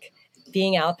it. Like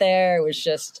being out there was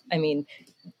just,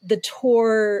 the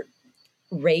TOR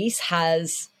race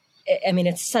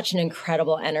it's such an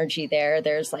incredible energy there.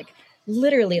 There's like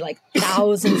literally like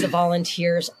thousands of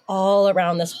volunteers all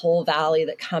around this whole valley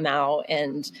that come out,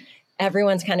 and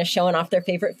everyone's kind of showing off their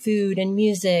favorite food and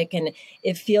music. And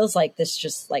it feels like this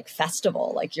just like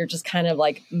festival, like you're just kind of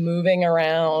like moving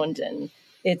around, and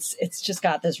it's just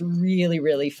got this really,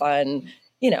 really fun,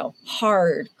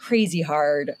 crazy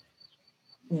hard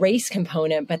race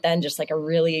component, but then just like a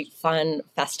really fun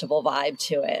festival vibe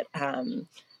to it,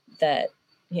 that,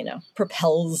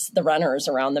 propels the runners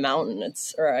around the mountain.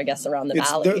 Around the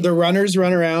valley. The runners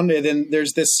run around, and then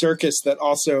there's this circus that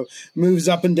also moves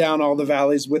up and down all the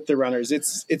valleys with the runners.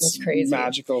 It's crazy,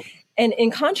 magical. And in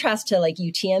contrast to like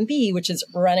UTMB, which is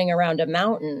running around a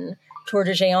mountain, Tour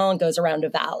de Géant goes around a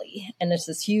valley, and it's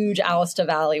this huge Aosta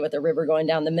Valley with a river going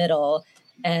down the middle.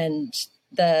 And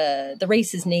the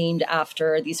race is named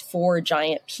after these 4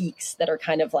 giant peaks that are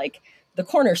kind of like the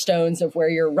cornerstones of where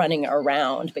you're running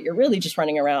around, but you're really just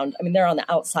running around. They're on the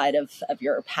outside of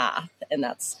your path, and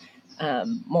that's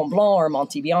Mont Blanc, or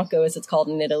Monte Bianco as it's called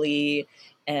in Italy,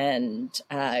 and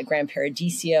Gran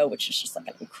Paradiso, which is just like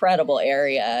an incredible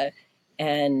area,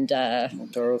 and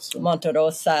Monte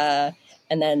Rosa,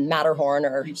 and then Matterhorn,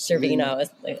 or Cervino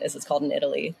as it's called in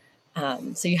Italy.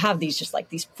 So you have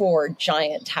these 4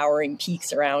 giant towering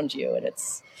peaks around you, and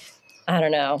it's, I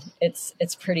don't know, it's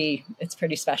pretty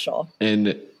special.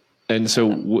 And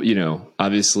so,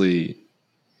 obviously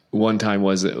one time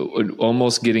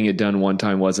almost getting it done one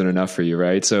time wasn't enough for you,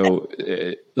 right? So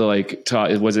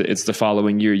it's the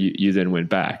following year you then went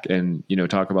back and,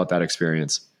 talk about that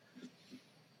experience.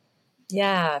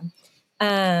 Yeah.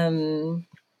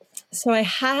 So I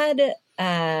had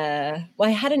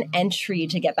an entry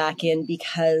to get back in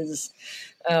because,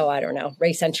 I don't know,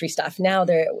 race entry stuff. Now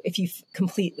if you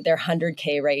complete their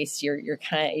 100K race, you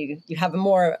have a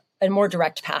more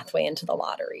direct pathway into the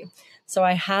lottery. So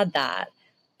I had that.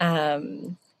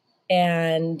 And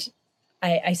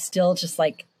I still just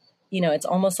like it's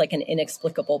almost like an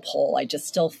inexplicable pull. I just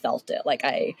still felt it.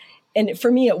 And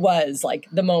for me, it was like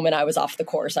the moment I was off the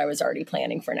course, I was already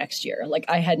planning for next year. Like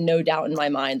I had no doubt in my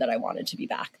mind that I wanted to be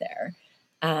back there.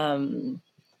 And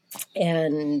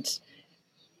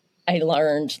I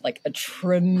learned like a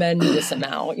tremendous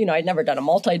amount. I'd never done a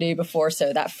multi-day before.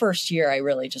 So that first year, I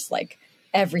really just like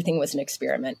everything was an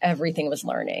experiment. Everything was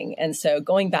learning. And so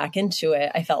going back into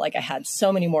it, I felt like I had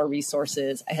so many more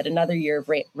resources. I had another year of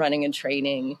running and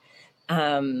training.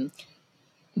 But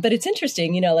it's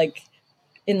interesting, like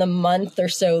in the month or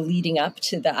so leading up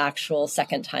to the actual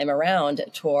second time around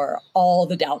at TOR, all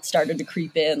the doubts started to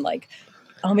creep in. Like,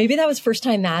 oh, maybe that was first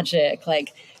time magic.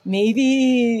 Like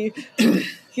maybe,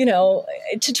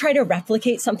 to try to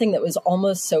replicate something that was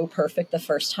almost so perfect the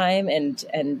first time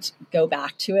and go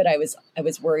back to it. I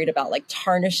was worried about like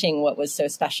tarnishing what was so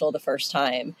special the first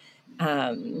time.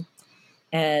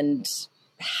 And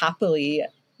happily,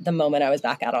 the moment I was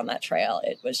back out on that trail,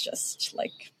 it was just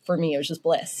like, for me, it was just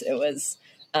bliss. It was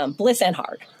bliss and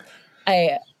hard.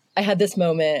 I had this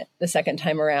moment the second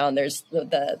time around. There's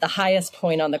the highest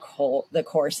point on the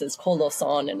course is Col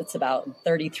d'Olson, and it's about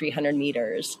 3,300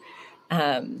 meters.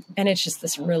 And it's just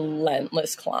this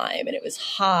relentless climb, and it was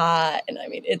hot. And I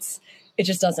mean, it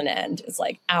just doesn't end. It's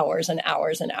like hours and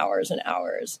hours and hours and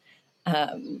hours.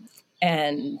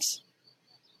 And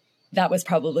that was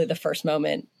probably the first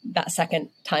moment that second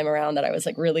time around that I was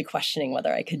like really questioning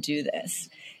whether I could do this.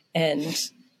 And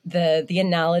the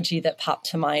analogy that popped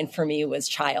to mind for me was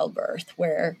childbirth,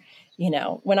 where,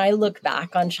 when I look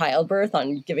back on childbirth,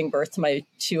 on giving birth to my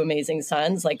two amazing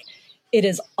sons, like it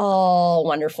is all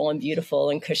wonderful and beautiful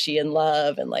and cushy and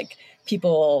love and like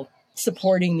people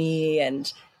supporting me.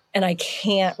 And I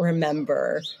can't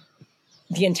remember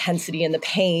the intensity and the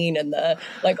pain and the,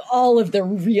 like all of the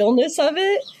realness of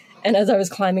it. And as I was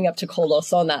climbing up to Col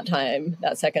d'Olson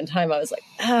that second time, I was like,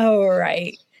 oh,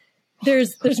 right.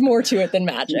 There's more to it than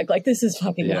magic. Like this is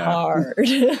fucking hard.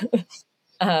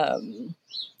 And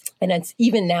it's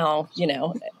even now,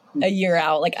 a year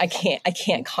out, like I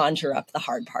can't conjure up the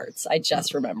hard parts. I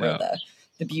just remember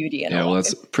the beauty in it. Well,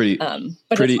 that's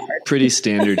pretty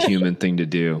standard human thing to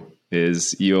do.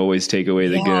 Is you always take away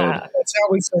the good. That's how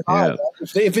we survive.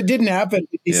 Yeah. If it didn't happen,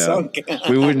 we'd be sunk.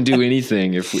 We wouldn't do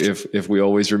anything if we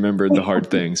always remembered the hard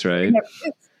things, right?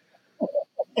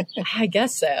 I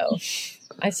guess so.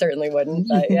 I certainly wouldn't,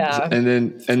 but yeah. And then,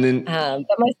 but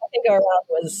my second go around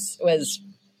was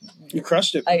you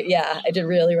crushed it. I did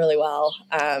really, really well.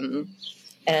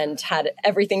 And had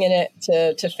everything in it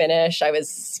to finish. I was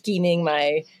scheming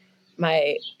my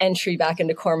entry back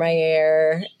into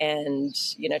Courmayeur and,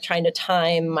 trying to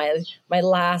time my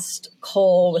last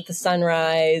col with the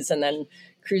sunrise and then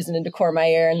cruising into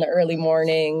Courmayeur in the early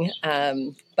morning.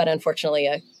 But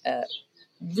unfortunately, a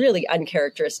really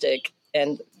uncharacteristic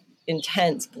and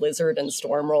intense blizzard and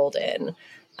storm rolled in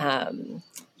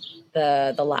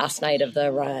the last night of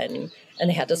the run, and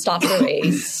they had to stop the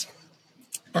race.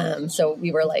 So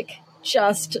we were like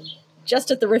just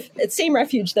at the same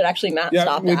refuge that actually Matt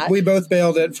stopped at. We both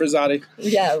bailed at Frazzati.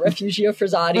 Yeah, Refugio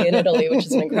Frazzati in Italy, which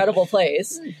is an incredible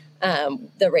place.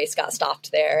 The race got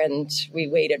stopped there, and we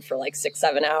waited for like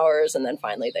 6-7 hours, and then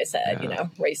finally they said,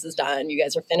 race is done. You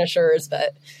guys are finishers,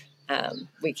 but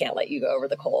we can't let you go over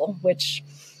the col, which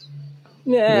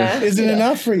isn't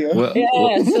enough for you. Well,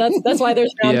 so that's why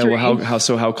there's round three. Well,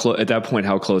 how close at that point?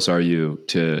 How close are you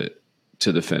to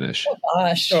the finish? Oh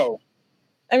gosh.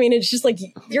 I mean, it's just like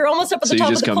you're almost up at the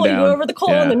top of the col. You go over the col,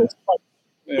 and then it's like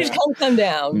you just come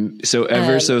down. So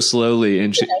ever so slowly,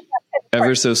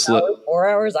 ever so 4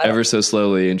 hours. Ever so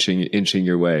slowly inching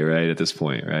your way, right? At this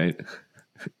point, right?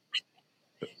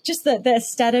 Just the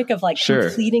aesthetic of like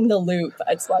completing the loop.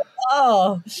 It's like,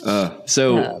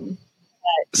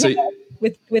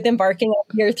 with embarking on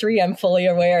year 3, I'm fully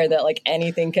aware that like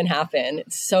anything can happen.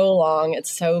 It's so long, it's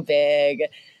so big,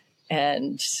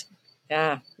 and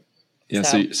so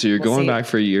you're going back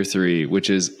for year 3, which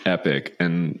is epic,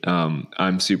 and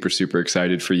I'm super, super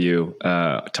excited for you.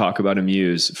 Talk about a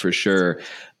muse for sure.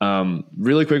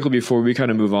 Really quickly before we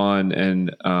kind of move on,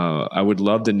 and I would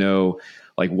love to know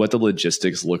like what the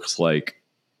logistics looks like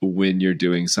when you're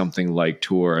doing something like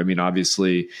TOR. I mean,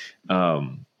 obviously,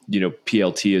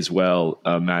 PLT as well.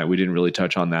 Matt, we didn't really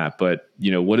touch on that, but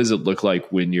what does it look like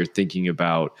when you're thinking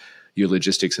about your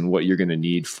logistics and what you're going to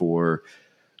need for?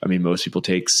 I mean, most people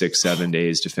take 6-7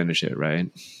 days to finish it,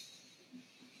 right?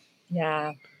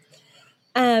 Yeah.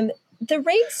 The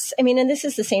race, I mean, and this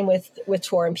is the same with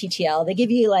TOR and PTL. They give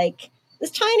you like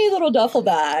this tiny little duffel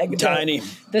bag. Tiny.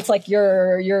 That's like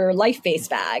your life base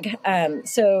bag.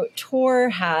 So TOR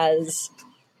has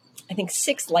I think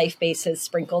 6 life bases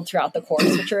sprinkled throughout the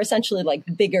course, which are essentially like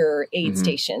bigger aid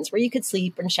stations where you could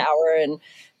sleep and shower and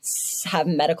have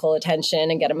medical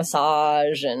attention and get a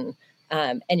massage, and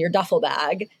your duffel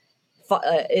bag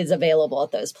is available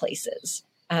at those places.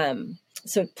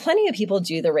 So plenty of people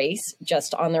do the race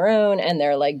just on their own, and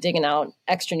they're like digging out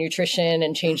extra nutrition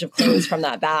and change of clothes from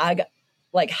that bag.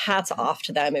 Like, hats off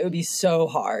to them. It would be so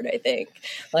hard, I think.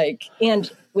 Like,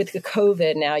 and with the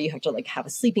COVID now, you have to like have a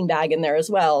sleeping bag in there as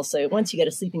well. So once you get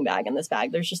a sleeping bag in this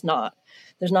bag, there's not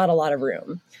a lot of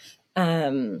room.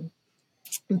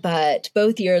 But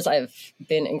both years I've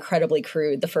been incredibly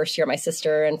crewed. The first year my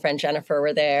sister and friend Jennifer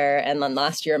were there, and then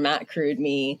last year Matt crewed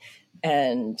me,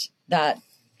 and that,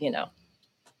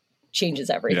 changes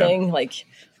everything. Yeah. Like,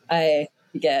 I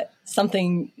get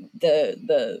something,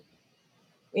 the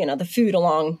food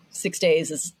along 6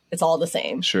 days it's all the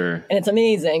same. Sure. And it's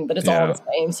amazing, but it's all the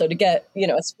same. So to get,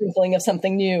 a sprinkling of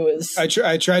something new is... I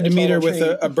tried to meet her with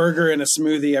a burger and a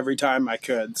smoothie every time I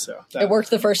could. So it worked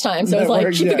the first time. So I was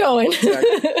like, keep it going.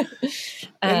 Exactly.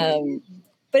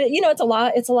 But it's a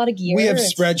lot of gear. We have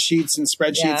spreadsheets and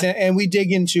spreadsheets, and we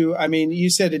dig into, you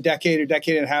said a decade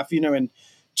and a half, in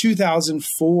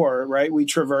 2004, right? We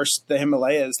traversed the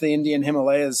Himalayas, the Indian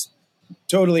Himalayas,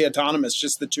 totally autonomous,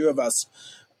 just the two of us.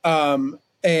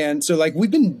 And so like, we've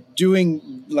been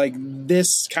doing like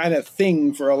this kind of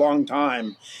thing for a long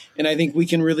time. And I think we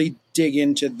can really dig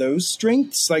into those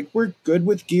strengths. Like, we're good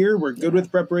with gear. We're good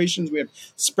with preparations. We have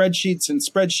spreadsheets and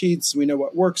spreadsheets. We know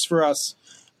what works for us.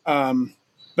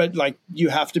 But like, you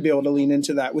have to be able to lean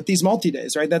into that with these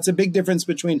multi-days, right? That's a big difference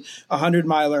between a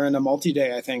 100-miler and a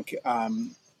multi-day, I think,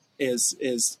 is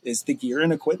the gear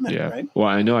and equipment, right? Well,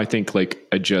 I think like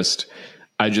I just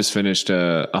finished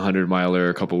a 100-miler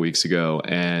a couple weeks ago,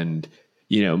 and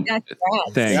thanks.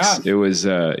 Yeah. It was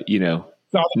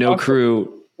no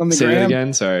crew. Say that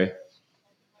again. Sorry.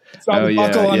 The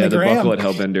buckle at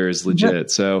Hellbender is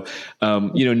legit. So,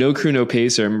 no crew, no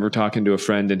pace. I remember talking to a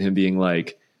friend and him being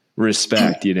like,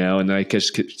 respect, and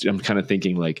I'm kind of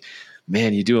thinking like,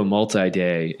 man, you do a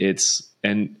multi-day. It's,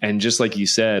 and just like you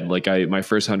said, like my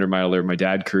first 100-miler, my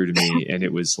dad crewed me, and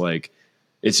it was like,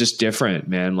 it's just different,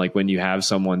 man. Like when you have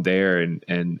someone there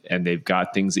and they've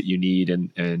got things that you need.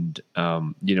 And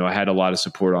I had a lot of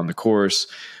support on the course,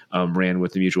 ran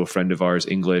with a mutual friend of ours,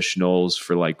 English Knowles,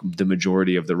 for like the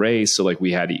majority of the race. So like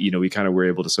we had, we kind of were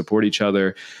able to support each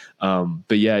other.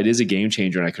 But yeah, it is a game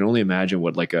changer. And I can only imagine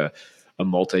what like a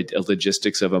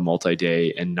logistics of a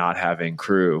multi-day and not having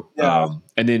crew. Yeah.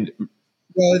 And then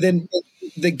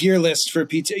the gear list for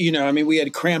PT, we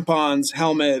had crampons,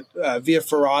 helmet, Via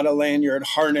Ferrata lanyard,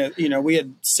 harness, we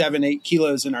had 7-8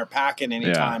 kilos in our pack at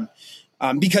any time.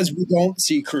 Because we don't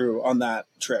see crew on that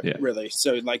trip, really.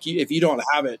 So like, if you don't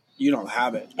have it, you don't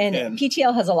have it. And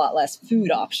PTL has a lot less food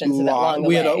options along the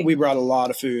way. We brought a lot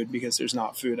of food because there's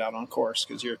not food out on course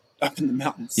because you're up in the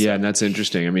mountains. Yeah, and that's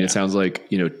interesting. It sounds like,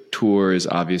 Tour is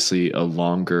obviously a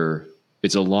longer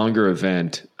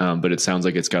event, but it sounds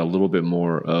like it's got a little bit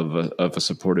more of a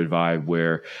supported vibe,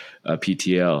 where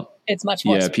PTL, it's much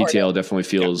more supportive. PTL definitely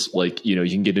feels like, you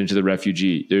can get into the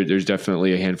refugee. There's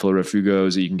definitely a handful of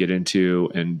refugos that you can get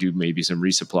into and do maybe some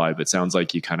resupply, but it sounds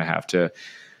like you kind of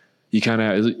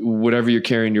whatever you're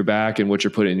carrying in your back and what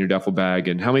you're putting in your duffel bag.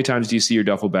 And how many times do you see your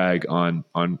duffel bag on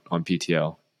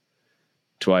PTL?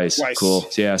 Twice. Cool.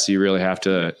 Yeah. So you really have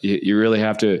to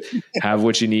have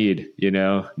what you need,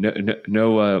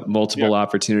 no multiple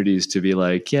opportunities to be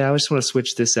like, I just want to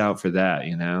switch this out for that,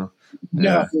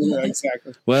 Yeah,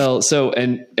 exactly. Well, so,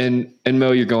 and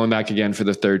Mo, you're going back again for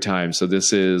the third time. So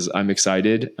I'm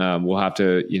excited. We'll have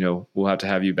to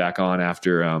have you back on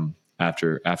after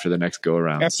the next go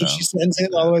around. After she sends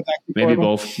it all the way back to maybe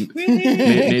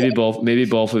both, maybe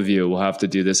both of you will have to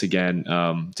do this again,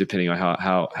 depending on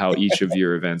how each of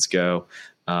your events go.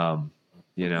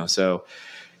 So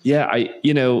yeah,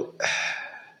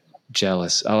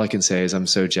 jealous. All I can say is I'm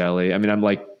so jelly. I'm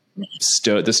like,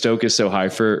 the stoke is so high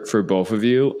for both of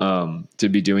you, to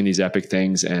be doing these epic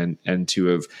things and to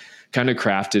have kind of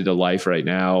crafted a life right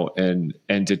now and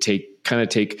to take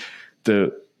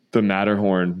the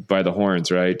Matterhorn by the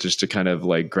horns, right? Just to kind of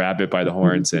like grab it by the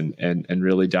horns and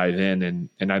really dive in.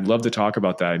 And I'd love to talk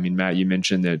about that. Matt, you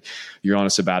mentioned that you're on a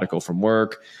sabbatical from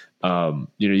work.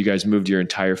 You guys moved your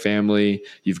entire family.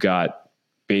 You've got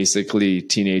basically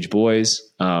teenage boys,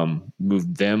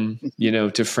 moved them,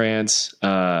 to France.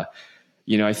 I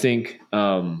think,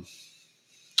 and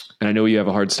I know you have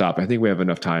a hard stop. I think we have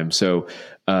enough time. So,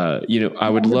 I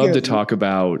would love to talk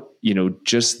about,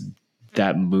 just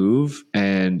that move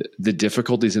and the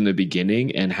difficulties in the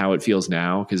beginning and how it feels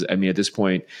now. Cause at this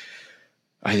point,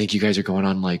 I think you guys are going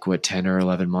on like what, 10 or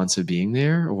 11 months of being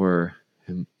there, or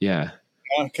yeah.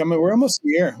 We're almost a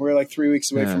year. We're like 3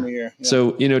 weeks away from a year. Yeah.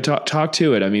 So, talk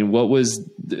to it. I mean, what was,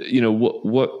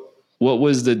 what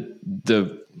was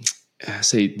the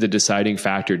say the deciding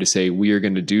factor to say we are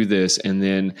going to do this? And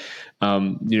then,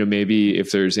 maybe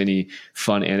if there's any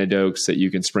fun anecdotes that you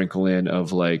can sprinkle in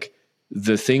of like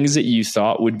the things that you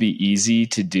thought would be easy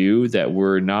to do that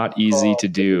were not easy to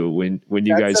do when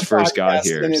you guys first got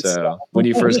here. So when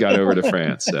you first got over to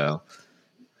France, so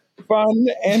fun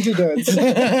antidotes.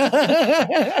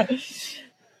 I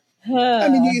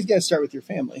mean, you guys start with your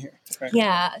family here, right?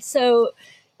 Yeah. So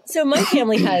my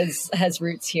family has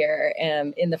roots here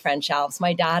in the French Alps.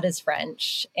 My dad is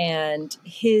French, and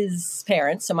his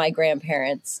parents, so my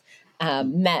grandparents,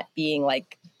 met being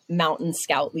like mountain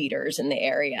scout leaders in the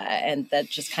area, and that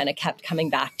just kind of kept coming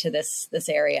back to this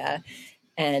area.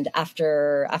 And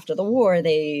after the war,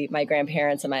 my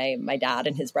grandparents and my dad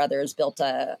and his brothers built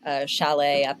a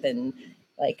chalet up in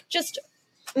like just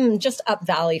up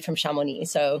valley from Chamonix,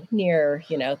 so near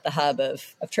the hub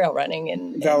of trail running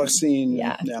and Valacine.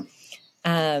 Yeah.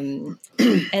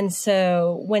 And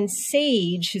so when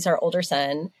Sage, who's our older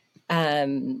son,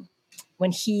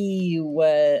 when he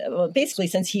was basically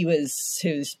since he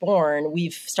was born,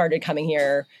 we've started coming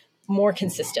here more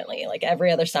consistently. Like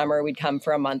every other summer, we'd come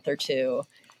for a month or two,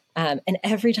 and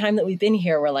every time that we've been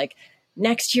here, we're like,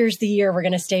 next year's the year we're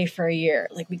going to stay for a year.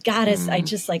 Like we got us.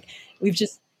 We've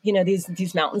just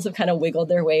these mountains have kind of wiggled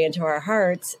their way into our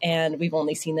hearts, and we've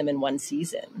only seen them in one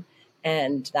season.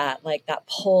 And that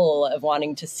pull of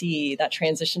wanting to see that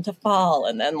transition to fall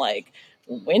and then like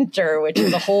winter, which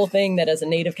is a whole thing that as a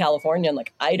native Californian,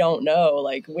 like, I don't know,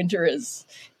 like winter is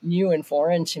new and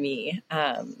foreign to me.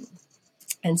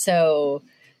 And so,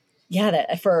 yeah,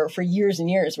 that for years and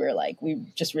years, we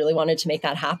just really wanted to make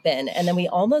that happen. And then we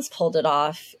almost pulled it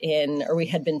off we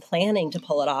had been planning to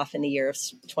pull it off in the year of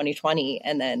 2020.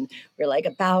 And then we were like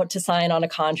about to sign on a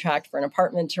contract for an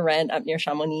apartment to rent up near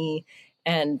Chamonix.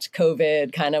 And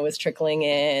COVID kind of was trickling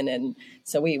in. And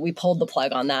so we pulled the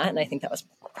plug on that. And I think that was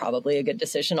probably a good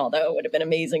decision, although it would have been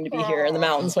amazing to be here in the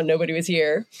mountains when nobody was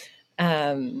here.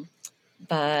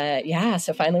 But yeah,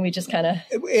 so finally we just kind of.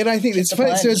 And I think it's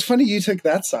funny. So it's funny you took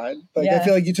that side. Like, I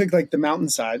feel like you took like the mountain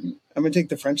side. I'm going to take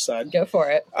the French side. Go for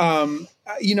it.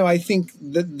 I think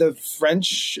the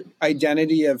French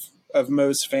identity of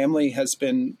Mo's family has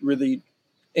been really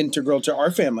integral to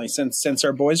our family since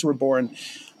our boys were born.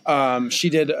 She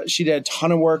did a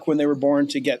ton of work when they were born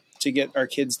to get our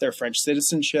kids their French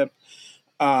citizenship.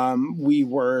 We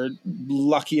were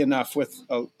lucky enough with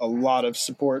a lot of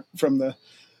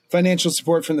financial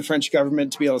support from the French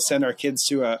government to be able to send our kids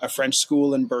to a French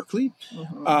school in Berkeley.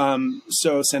 Mm-hmm.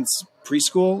 So since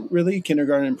preschool, really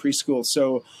kindergarten and preschool.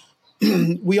 So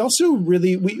we also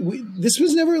really, this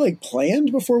was never like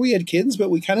planned before we had kids,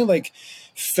 but we kind of like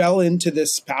fell into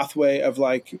this pathway of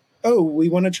like, oh, we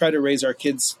want to try to raise our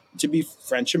kids to be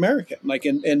French American, like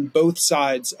in both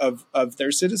sides of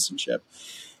their citizenship.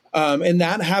 And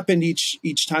that happened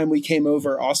each time we came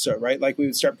over also, right? Like we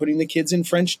would start putting the kids in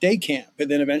French day camp, and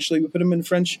then eventually we put them in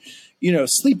French,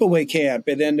 sleepaway camp.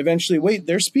 And then eventually, wait,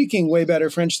 they're speaking way better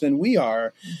French than we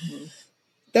are. Mm-hmm.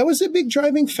 That was a big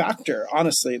driving factor,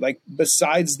 honestly. Like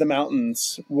besides the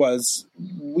mountains was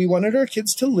we wanted our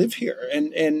kids to live here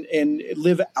and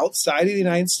live outside of the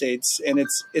United States. And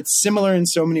it's similar in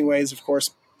so many ways, of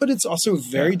course, but it's also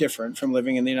very different from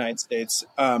living in the United States.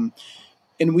 And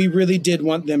we really did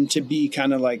want them to be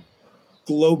kind of like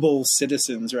global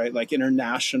citizens, right? Like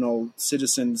international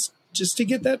citizens, just to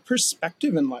get that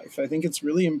perspective in life. I think it's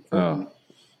really important.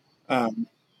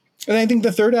 And I think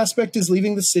the third aspect is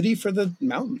leaving the city for the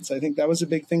mountains. I think that was a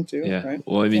big thing too. Yeah. Right?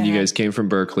 Well, I mean, you guys came from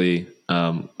Berkeley.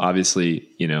 Obviously,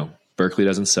 Berkeley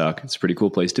doesn't suck. It's a pretty cool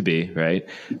place to be, right?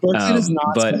 Berkeley does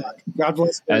not suck. God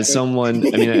bless Berkeley. As someone,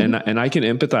 I mean, and I can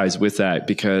empathize with that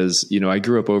because, I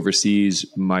grew up overseas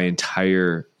my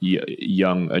entire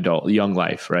young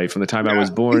life, right? From the time I was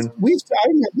born. We've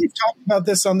talked about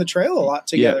this on the trail a lot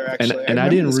together, actually. And I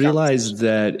didn't realize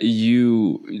that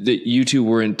you two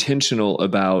were intentional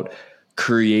about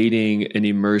creating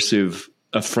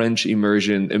a French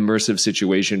immersive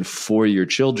situation for your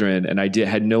children. And I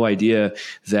had no idea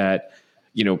that,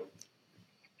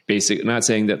 not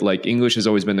saying that like English has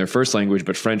always been their first language,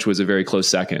 but French was a very close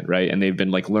second. Right. And they've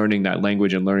been like learning that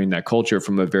language and learning that culture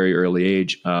from a very early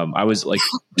age. I was like,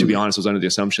 to be honest, was under the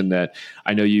assumption that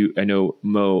I know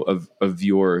Mo of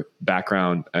your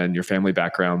background and your family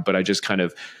background, but I just kind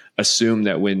of assumed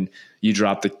that when you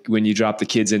drop the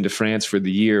kids into France for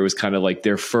the year, it was kind of like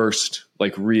their first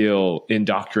like real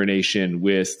indoctrination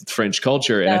with French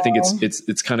culture. And I think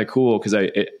it's kind of cool because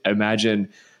I imagine,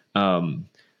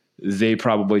 they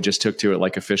probably just took to it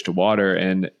like a fish to water.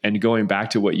 And going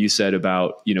back to what you said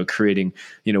about, creating,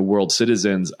 world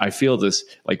citizens, I feel this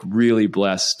like really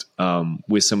blessed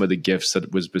with some of the gifts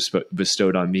that was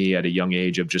bestowed on me at a young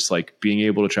age of just like being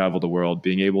able to travel the world,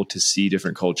 being able to see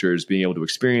different cultures, being able to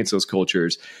experience those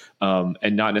cultures,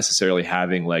 and not necessarily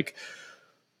having like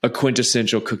a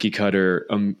quintessential cookie cutter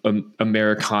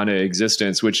Americana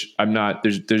existence, which I'm not,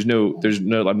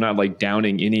 I'm not like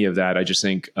downing any of that. I just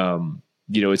think,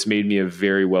 it's made me a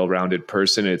very well-rounded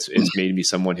person. It's made me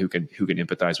someone who can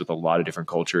empathize with a lot of different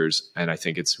cultures. And I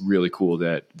think it's really cool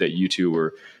that you two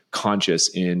were conscious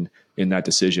in that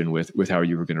decision with how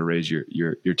you were going to raise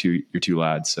your two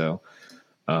lads. So,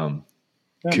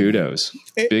 kudos,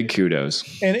 big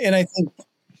kudos. And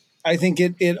I think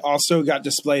it also got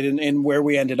displayed in where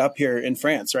we ended up here in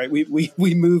France, right?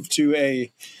 We moved to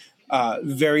a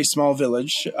very small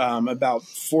village, about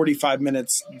 45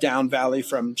 minutes down valley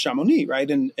from Chamonix, right?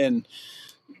 And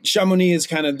Chamonix is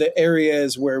kind of the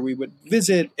areas where we would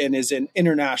visit and is an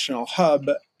international hub.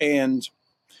 And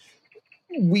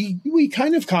we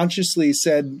kind of consciously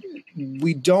said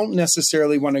we don't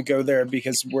necessarily want to go there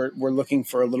because we're looking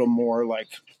for a little more like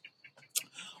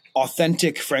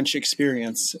authentic French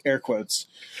experience, air quotes,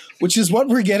 which is what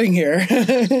we're getting here.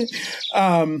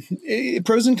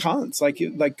 Pros and cons, like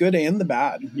good and the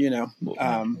bad, sure.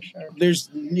 There's,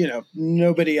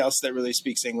 nobody else that really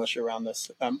speaks English around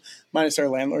this, minus our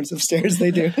landlords upstairs.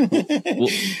 They do. Well,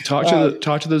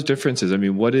 talk to those differences. I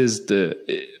mean, what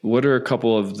are a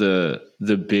couple of the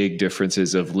big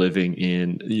differences of living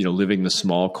the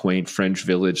small, quaint French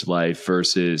village life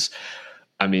versus,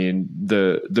 I mean,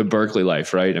 the Berkeley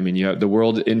life, right? I mean, you have the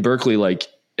world in Berkeley, like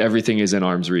everything is in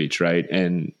arm's reach, right?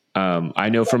 And I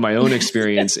know from my own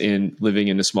experience in living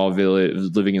in small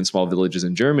villages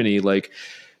in Germany, like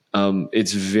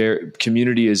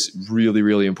community is really,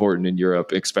 really important in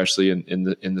Europe, especially in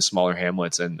the smaller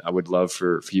hamlets. And I would love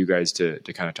for you guys to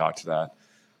kind of talk to that.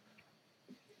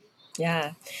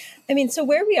 Yeah, I mean, so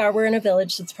where we are, we're in a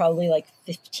village that's probably like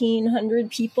 1,500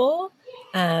 people.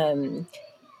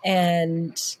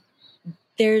 And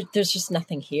there's just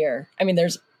nothing here. I mean,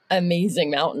 there's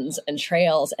amazing mountains and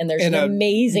trails, and there's an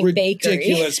amazing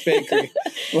ridiculous bakery.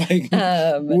 Like,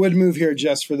 would move here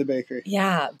just for the bakery.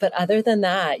 Yeah, but other than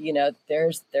that,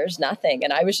 there's nothing.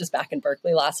 And I was just back in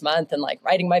Berkeley last month, and like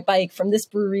riding my bike from this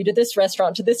brewery to this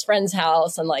restaurant to this friend's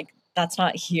house, and like that's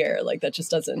not here. Like that just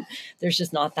doesn't. There's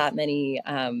just not that many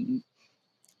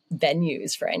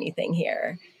venues for anything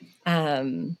here.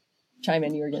 Chime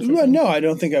in, you were going to say something. No, I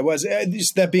don't think I was.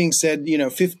 Just that being said,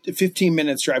 15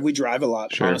 minutes drive. We drive a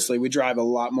lot, sure. Honestly. We drive a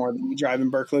lot more than we drive in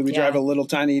Berkeley. We drive a little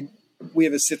tiny, we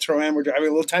have a Citroën. We're driving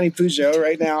a little tiny Peugeot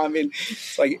right now. I mean,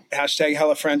 it's like hashtag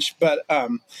hella French. But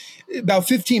about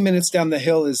 15 minutes down the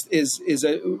hill is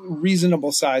a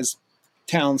reasonable sized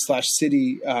town /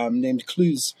 city named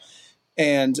Cluse.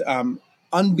 And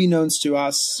unbeknownst to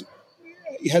us,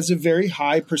 has a very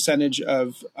high percentage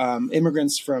of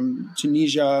immigrants from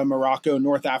Tunisia, Morocco,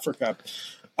 North Africa.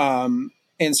 And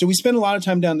so we spend a lot of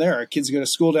time down there. Our kids go to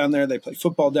school down there. They play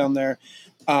football down there.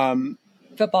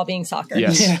 Football being soccer.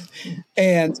 Yes.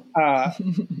 Yeah.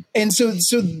 And so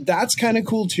that's kind of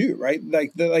cool too, right?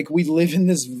 Like we live in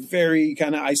this very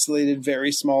kind of isolated,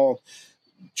 very small,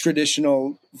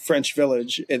 traditional French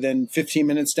village. And then 15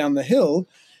 minutes down the hill,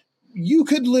 you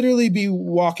could literally be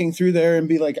walking through there and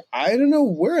be like, I don't know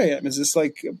where I am. Is this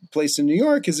like a place in New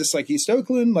York? Is this like East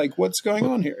Oakland? Like what's going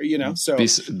on here? So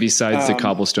besides the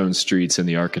cobblestone streets and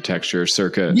the architecture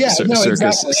circa exactly.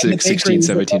 16,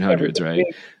 1700s, right?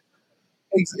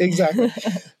 Exactly.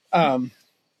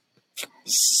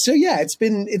 So yeah, it's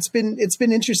been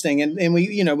interesting. And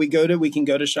we can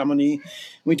go to Chamonix,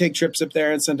 we take trips up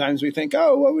there, and sometimes we think,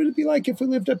 oh, what would it be like if we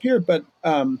lived up here? But,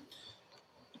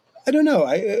 I don't know.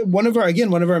 One of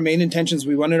our main intentions,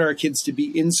 we wanted our kids to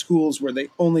be in schools where they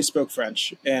only spoke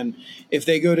French. And if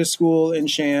they go to school in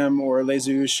Cham or Les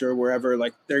Houches or wherever,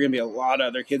 like there are going to be a lot of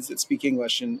other kids that speak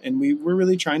English. And we're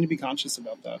really trying to be conscious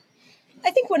about that. I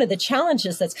think one of the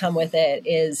challenges that's come with it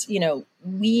is,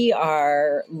 we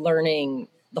are learning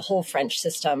the whole French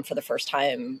system for the first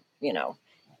time,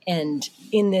 and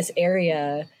in this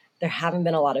area, there haven't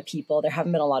been a lot of people. There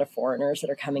haven't been a lot of foreigners that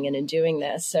are coming in and doing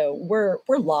this. So we're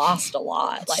lost a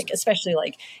lot, like especially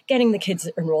like getting the kids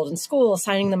enrolled in school,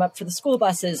 signing them up for the school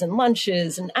buses and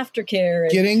lunches and aftercare.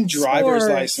 And getting driver's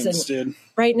license, dude.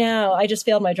 Right now, I just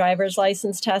failed my driver's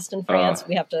license test in France.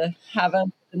 We have to have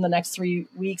a in the next 3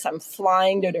 weeks, I'm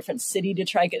flying to a different city to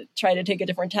try to take a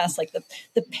different test. Like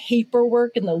the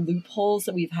paperwork and the loopholes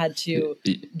that we've had to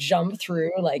jump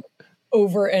through, like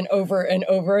over and over and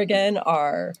over again,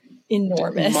 are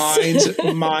enormous.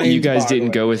 Mind you guys boggling.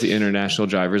 didn't go with the international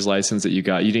driver's license that you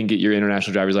got. You didn't get your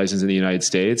international driver's license in the United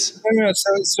States? No.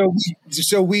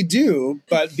 So we do,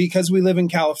 but because we live in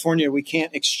California, we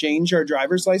can't exchange our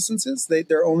driver's licenses.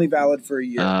 They're only valid for a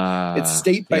year. It's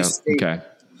state by state. Okay.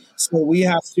 So we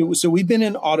have to. So we've been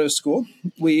in auto school.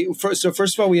 First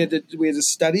of all, we had to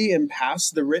study and pass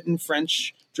the written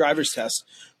French driver's test,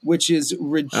 which is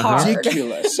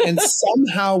ridiculous. And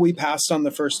somehow we passed on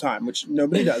the first time, which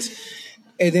nobody does.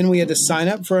 And then we had to sign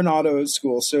up for an auto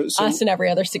school. So us and every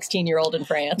other 16-year-old in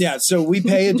France. Yeah. So we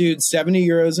pay a dude 70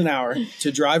 euros an hour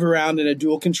to drive around in a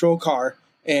dual control car,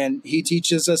 and he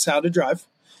teaches us how to drive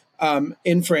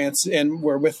in France. And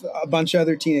we're with a bunch of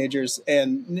other teenagers,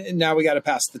 and now we got to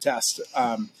pass the test.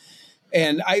 And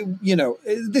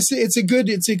it's a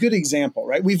good example,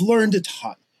 right? We've learned a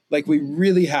ton. Like we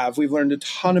really have. We've learned a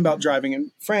ton about driving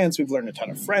in France. We've learned a ton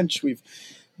of French.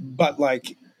 But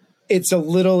it's a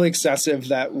little excessive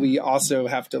that we also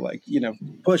have to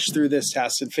push through this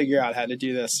test and figure out how to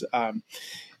do this.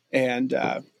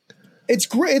 It's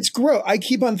great. It's growth. I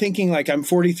keep on thinking I'm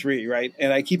 43, right?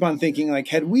 And I keep on thinking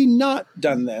had we not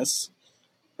done this,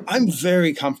 I'm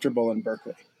very comfortable in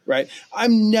Berkeley, right?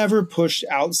 I'm never pushed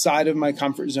outside of my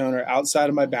comfort zone or outside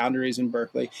of my boundaries in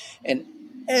Berkeley. And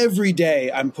every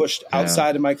day I'm pushed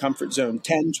outside of my comfort zone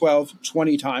 10, 12,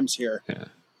 20 times here. Yeah.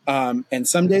 And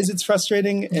some days it's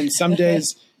frustrating and some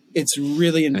days it's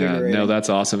really invigorating. No, that's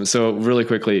awesome. So really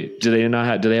quickly, do they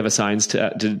have a science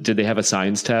did they have a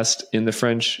science test in the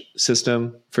French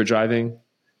system for driving?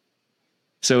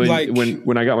 So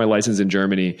when I got my license in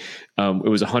Germany, it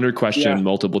was 100 question,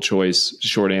 multiple choice,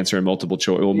 short answer and multiple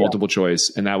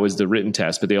choice. And that was the written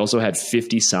test, but they also had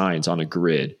 50 signs on a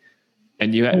grid.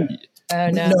 And you had,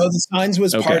 no, the signs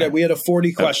was part of, we had a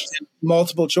 40 question,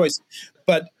 multiple choice,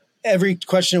 but every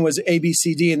question was A, B,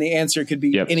 C, D, and the answer could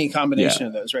be any combination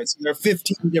of those, right? So there are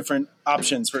 15 different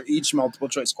options for each multiple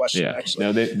choice question. Yeah, actually.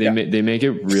 No, they make it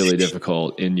really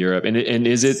difficult in Europe. And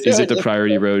is it the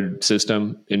priority road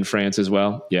system in France as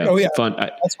well? Yeah. Oh yeah. Fun.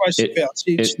 That's why she failed.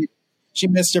 She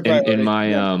missed her priority.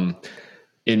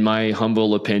 In my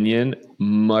humble opinion,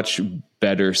 much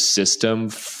better system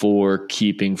for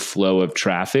keeping flow of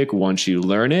traffic once you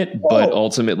learn it. But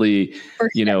ultimately,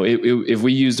 if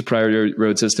we use the priority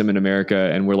road system in America,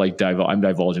 and we're I'm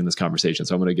divulging this conversation,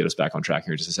 so I'm going to get us back on track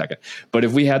here in just a second. But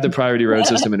if we had the priority road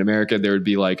system in America, there would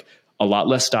be a lot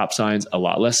less stop signs, a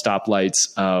lot less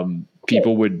stoplights.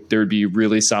 There would be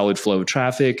really solid flow of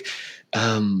traffic.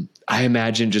 I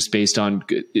imagine just based on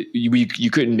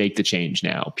you couldn't make the change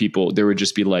now. There would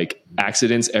just be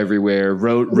accidents everywhere.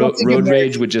 Road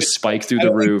rage would just spike through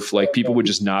the roof. People would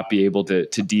just not be able to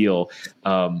deal.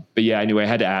 But yeah, anyway, I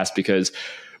had to ask because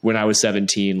when I was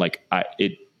 17,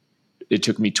 it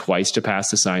took me twice to pass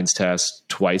the science test,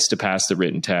 twice to pass the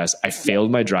written test. I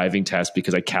failed my driving test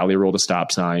because I Cali rolled a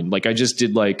stop sign. I just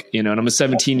did and I'm a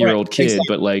 17-year-old kid,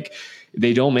 but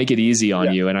they don't make it easy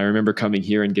on you. And I remember coming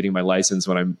here and getting my license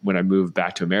when I moved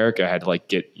back to America. I had to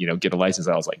get a license.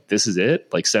 I was like, this is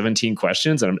it? 17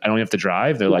 questions and I don't have to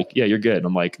drive. They're like, yeah, you're good.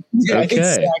 I'm like, okay,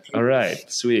 exactly. All right,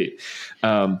 sweet.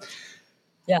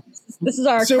 This is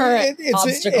our current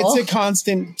obstacle. It's a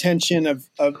constant tension of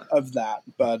that,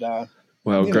 but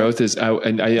well, growth is,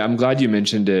 and I'm glad you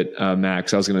mentioned it,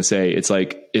 Max. I was going to say,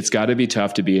 it's got to be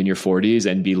tough to be in your 40s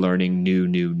and be learning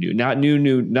not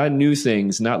new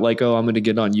things, not I'm going to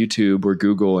get on YouTube or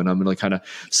Google and I'm going to kind of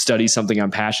study something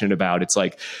I'm passionate about. It's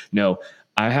no,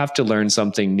 I have to learn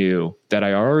something new that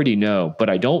I already know, but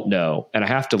I don't know. And I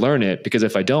have to learn it because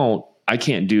if I don't, I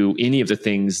can't do any of the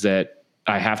things that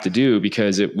I have to do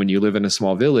because when you live in a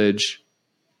small village,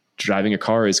 driving a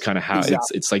car is kind of how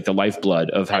it's the lifeblood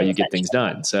of how you get things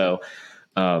done. So,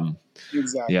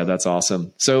 yeah, that's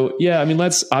awesome. So yeah,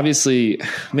 let's obviously,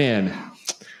 man,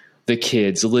 the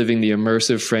kids living the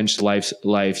immersive French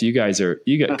life. You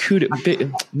got kudos.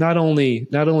 Not only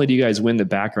do you guys win the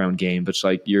background game, but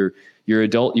you're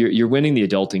you're winning the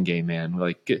adulting game, man.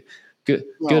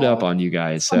 Good up on you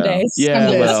guys. So,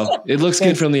 well, it looks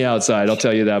good from the outside. I'll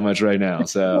tell you that much right now.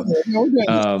 So,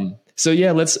 so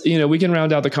yeah, let's, we can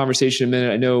round out the conversation in a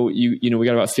minute. I know we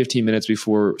got about 15 minutes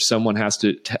before someone has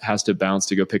to bounce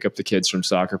to go pick up the kids from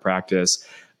soccer practice.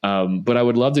 But I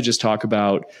would love to just talk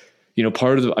about,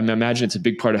 part of I imagine it's a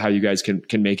big part of how you guys can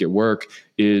make it work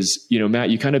is, Matt,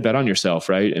 you kind of bet on yourself,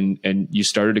 right? And you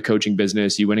started a coaching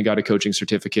business, you went and got a coaching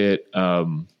certificate,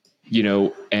 and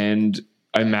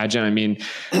I imagine, I mean,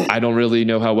 I don't really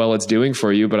know how well it's doing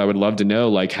for you, but I would love to know,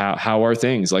 like, how are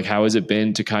things? Like, how has it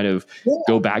been to kind of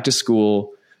go back to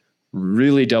school,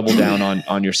 really double down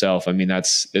on yourself? I mean,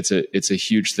 it's a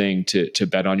huge thing to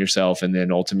bet on yourself. And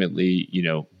then ultimately,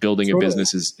 building a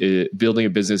business building a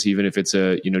business, even if it's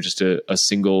just a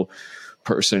single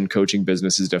person coaching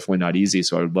business, is definitely not easy.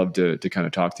 So I would love to kind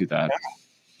of talk through that.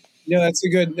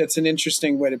 That's an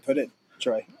interesting way to put it,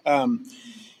 Troy.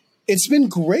 It's been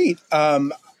great.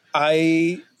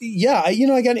 I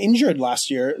got injured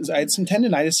last year. I had some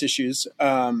tendonitis issues.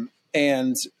 So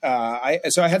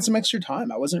I had some extra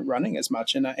time. I wasn't running as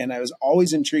much, and I was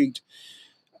always intrigued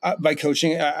by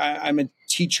coaching. I'm a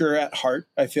teacher at heart.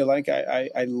 I feel like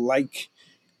I like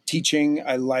teaching.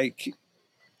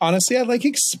 Honestly, I like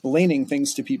explaining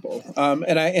things to people,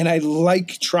 and I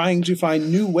like trying to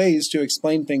find new ways to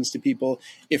explain things to people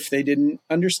if they didn't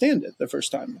understand it the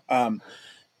first time.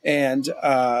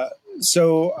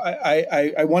 So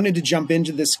I wanted to jump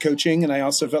into this coaching, and I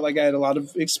also felt like I had a lot of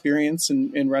experience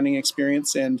in running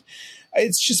experience, and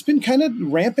it's just been kind of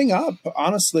ramping up,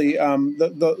 honestly,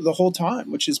 the whole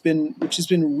time, which has been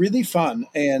really fun.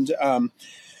 And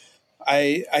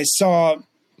I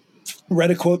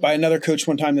read a quote by another coach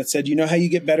one time that said, "You know how you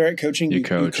get better at coaching? You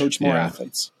coach more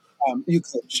athletes." You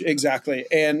coach, exactly,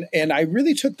 and I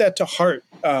really took that to heart.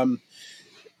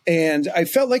 And I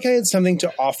felt like I had something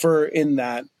to offer in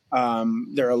that.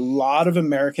 There are a lot of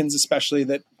Americans, especially,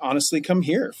 that honestly come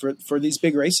here for these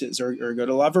big races, or go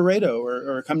to Lavaredo,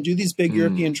 or come do these big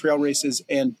European trail races.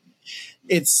 And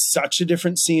it's such a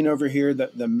different scene over here.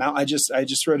 I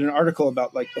just wrote an article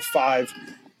about like the 5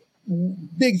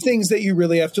 big things that you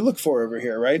really have to look for over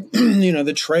here, right?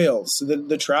 The trails,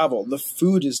 the travel, the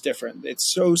food is different.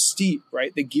 It's so steep,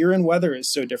 right? The gear and weather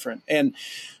is so different. And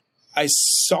I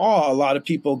saw a lot of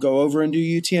people go over and do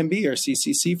UTMB or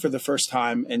CCC for the first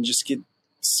time and just get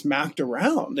smacked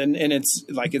around. And it's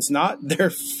like, it's not their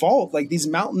fault. Like, these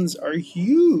mountains are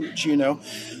huge, So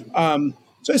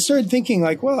I started thinking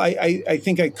like, well, I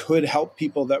think I could help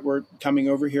people that were coming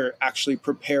over here actually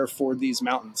prepare for these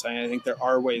mountains. I think there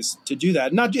are ways to do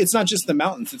that. It's not just the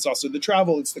mountains. It's also the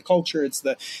travel. It's the culture. It's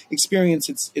the experience.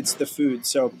 It's the food.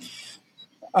 So,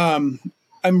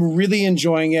 I'm really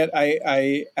enjoying it.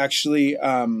 I actually,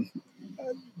 we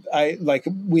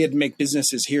had to make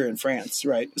businesses here in France,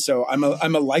 right? So I'm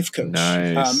a life coach.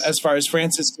 Nice. As far as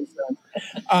France is concerned.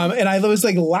 And I was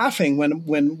like laughing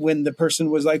when the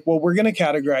person was like, "Well, we're going to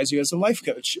categorize you as a life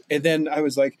coach." And then I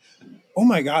was like, "Oh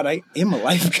my God, I am a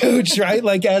life coach," right?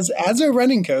 Like as a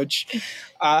running coach,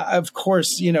 of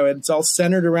course, it's all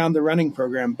centered around the running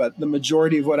program, but the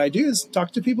majority of what I do is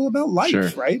talk to people about life, sure.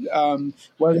 Right?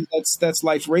 Whether that's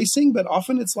life racing, but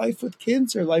often it's life with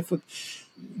kids or life with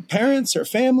parents or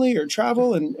family or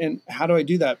travel. And how do I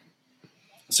do that?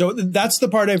 So that's the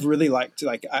part I've really liked.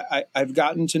 Like I've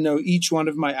gotten to know each one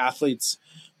of my athletes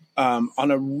on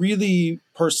a really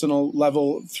personal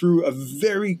level through a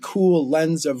very cool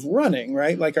lens of running,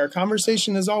 right? Like our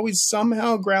conversation is always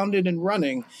somehow grounded in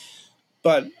running,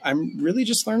 but I'm really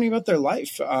just learning about their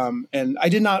life. And I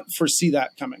did not foresee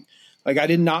that coming. Like, I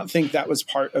did not think that was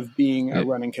part of being a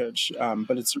running coach,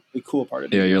 but it's a really cool part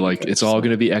of it. Yeah, you're like, it's all going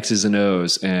to be X's and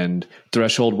O's and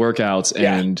threshold workouts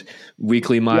and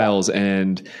weekly miles.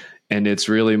 And it's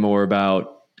really more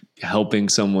about helping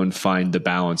someone find the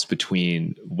balance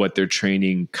between what their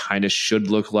training kind of should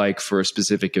look like for a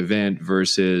specific event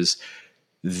versus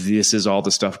this is all the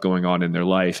stuff going on in their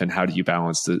life. And how do you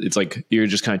balance it's like, you're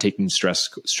just kind of taking stress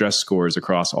scores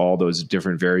across all those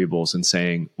different variables and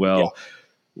saying, well,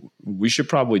 we should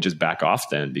probably just back off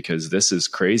then because this is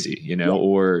crazy,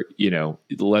 or,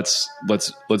 let's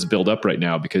build up right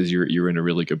now because you're in a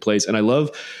really good place. And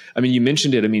you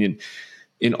mentioned it. I mean,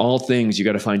 in all things, you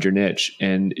got to find your niche.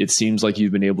 And it seems like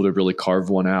you've been able to really carve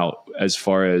one out as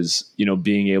far as,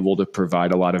 being able to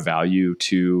provide a lot of value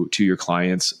to your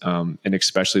clients. And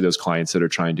especially those clients that are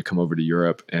trying to come over to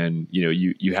Europe and,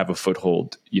 you have a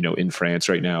foothold, in France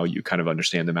right now. You kind of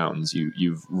understand the mountains.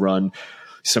 You've run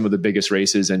some of the biggest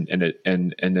races and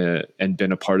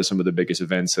been a part of some of the biggest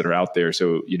events that are out there.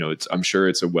 So, I'm sure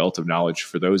it's a wealth of knowledge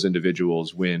for those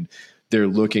individuals when they're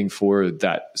looking for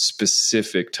that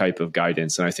specific type of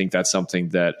guidance. And I think that's something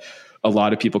that a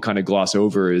lot of people kind of gloss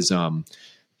over is,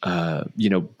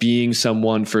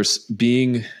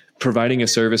 providing a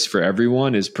service for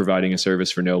everyone is providing a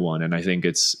service for no one. And I think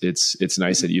it's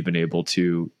nice that you've been able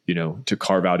to, to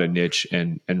carve out a niche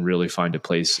and really find a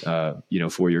place,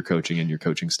 for your coaching and your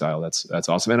coaching style. That's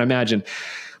awesome. And I imagine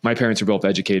my parents are both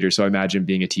educators. So I imagine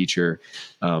being a teacher,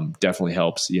 definitely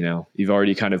helps. You've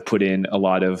already kind of put in a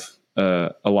lot of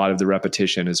the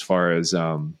repetition as far as,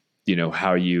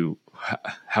 how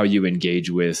how you engage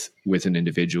with an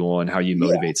individual and how you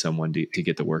motivate someone to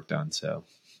get the work done. So.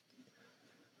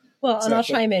 Well, and I'll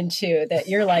chime in too that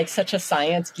you're like such a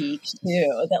science geek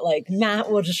too, that like Matt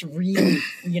will just read,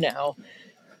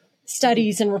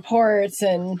 studies and reports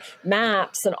and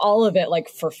maps and all of it like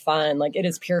for fun. Like it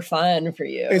is pure fun for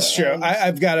you. It's true.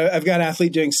 I've got an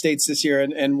athlete doing states this year,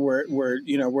 and we're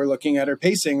looking at her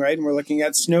pacing, right? And we're looking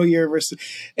at snow year versus,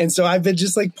 and so I've been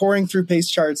just like pouring through pace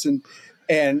charts and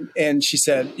she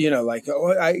said, oh,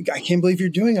 I can't believe you're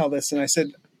doing all this. And I said,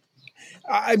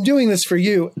 I'm doing this for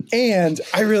you, and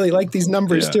I really like these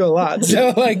numbers too a lot.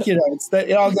 So,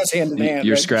 it all goes hand in hand.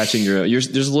 You're scratching your own.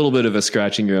 There's a little bit of a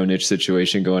scratching your own itch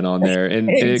situation going on there, and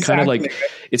exactly. It kind of like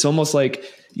it's almost like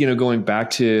going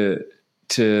back to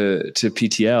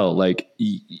PTL. Like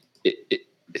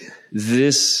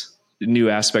this new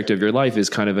aspect of your life is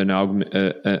kind of an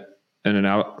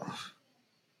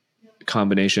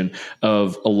combination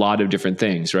of a lot of different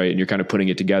things, right? And you're kind of putting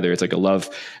it together. It's like a love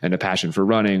and a passion for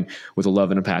running with a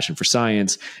love and a passion for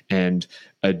science, and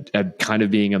a kind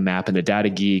of being a map and a data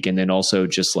geek. And then also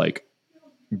just like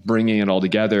bringing it all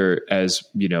together as,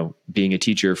 being a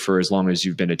teacher for as long as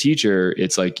you've been a teacher.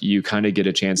 It's like you kind of get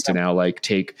a chance to now like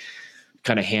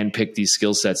kind of handpick these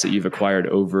skill sets that you've acquired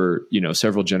over,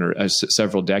 several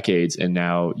decades. And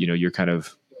now, you're kind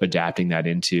of adapting that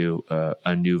into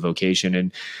a new vocation.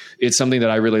 And it's something that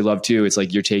I really love too. It's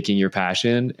like you're taking your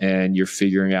passion and you're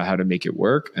figuring out how to make it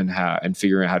work and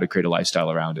figuring out how to create a lifestyle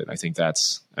around it. I think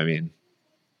that's,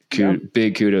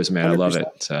 big kudos, man. 100%. I love it.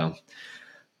 So,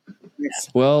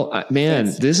 well,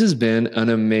 man, this has been an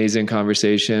amazing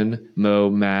conversation, Mo,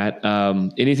 Matt.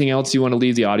 Anything else you want to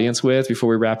leave the audience with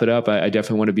before we wrap it up? I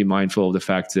definitely want to be mindful of the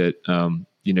fact that,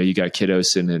 you got kiddos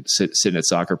sitting at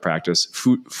soccer practice,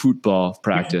 football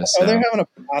practice. Oh, they're having a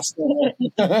blast.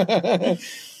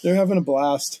 They're having a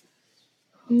blast.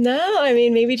 No,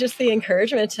 maybe just the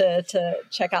encouragement to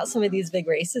check out some of these big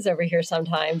races over here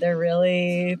sometime. They're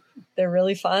really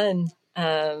fun.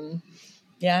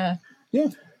 Yeah.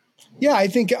 I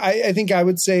think I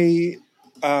would say,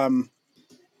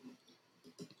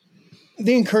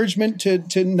 the encouragement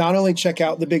to not only check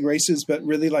out the big races, but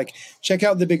really like check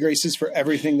out the big races for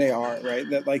everything they are, right?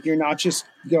 That like, you're not just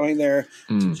going there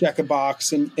to check a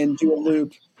box and do a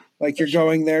loop. Like you're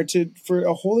going there for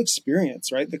a whole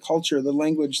experience, right? The culture, the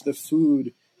language, the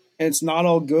food, and it's not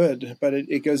all good, but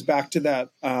it goes back to that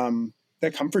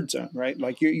comfort zone, right?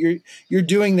 Like you're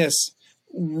doing this.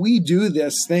 We do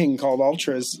this thing called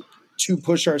ultras to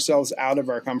push ourselves out of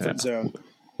our comfort zone.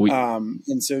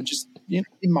 And so just, be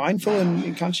mindful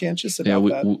and conscientious about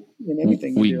that in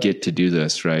anything we get to do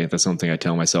this, right? That's something I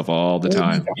tell myself all the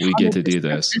time. 100%. We get to do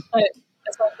this.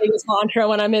 That's my biggest mantra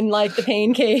when I'm in like the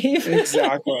pain cave.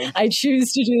 Exactly. I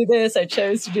choose to do this. I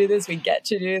chose to do this. We get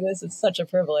to do this. It's such a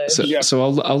privilege. So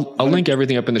I'll link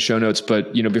everything up in the show notes,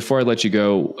 but before I let you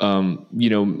go,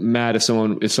 Matt, if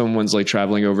someone's like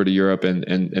traveling over to Europe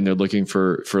and they're looking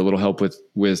for a little help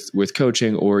with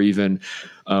coaching, or even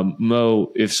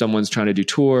Mo, if someone's trying to do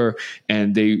tour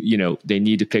and they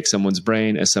need to pick someone's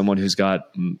brain as someone who's got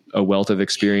a wealth of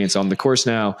experience on the course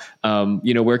now,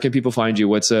 where can people find you?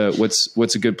 What's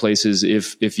a good places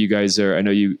if you guys are, I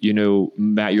know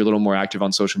Matt, you're a little more active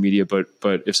on social media, but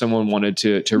if someone wanted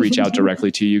to reach out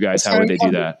directly to you guys, how would they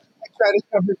do that? I try to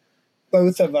cover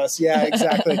both of us. Yeah,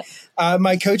 exactly.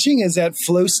 My coaching is at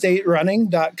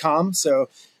flowstaterunning.com. So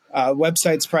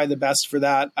website's probably the best for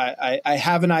that. I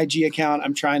have an IG account.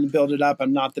 I'm trying to build it up.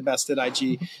 I'm not the best at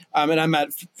IG. And I'm at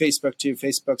Facebook too,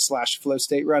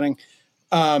 Facebook.com/flowstaterunning.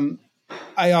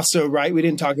 I also write. We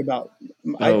didn't talk about,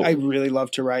 I really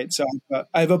love to write. So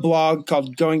I have a blog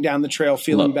called Going Down the Trail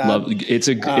Feeling Bad. It's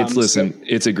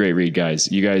a great read,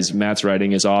 guys. You guys, Matt's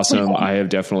writing is awesome. I have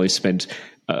definitely spent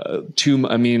not too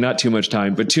much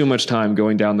time, but too much time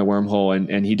going down the wormhole.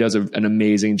 And he does an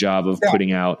amazing job of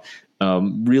putting out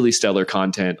really stellar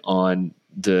content on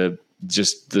the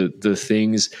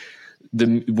things,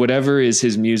 whatever is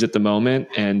his muse at the moment.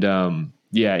 And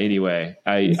anyway,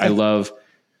 I love.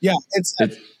 Yeah,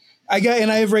 I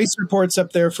have race reports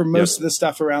up there for most of the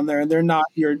stuff around there, and they're not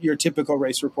your typical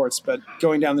race reports, but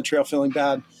Going Down the Trail Feeling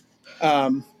Bad.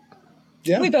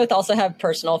 We both also have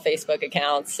personal Facebook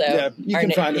accounts, so you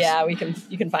can find us. Yeah,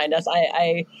 you can find us.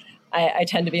 I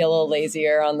tend to be a little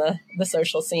lazier on the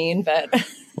social scene, but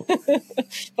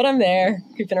but I'm there,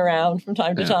 creeping around from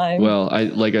time to time. Well, I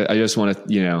just want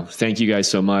to, thank you guys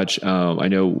so much. I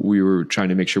know we were trying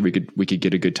to make sure we could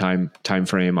get a good time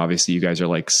frame. Obviously you guys are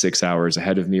like 6 hours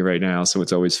ahead of me right now, so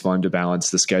it's always fun to balance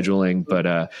the scheduling,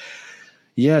 but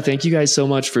thank you guys so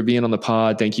much for being on the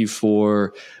pod. Thank you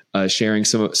for sharing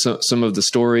some of the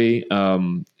story.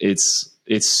 It's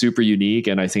it's super unique,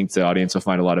 and I think the audience will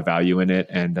find a lot of value in it.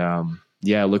 And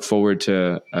look forward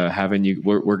to having you.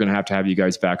 We're going to have you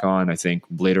guys back on, I think,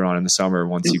 later on in the summer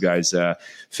once you guys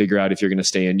figure out if you're going to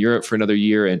stay in Europe for another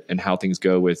year and how things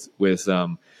go with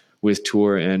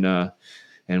TOR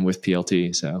and with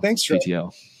PLT. So thanks, Troy.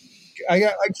 PTL.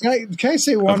 Can I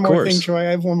say one more thing, Troy?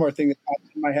 I have one more thing that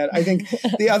popped in my head. I think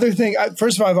the other thing,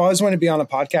 first of all, I've always wanted to be on a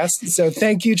podcast. So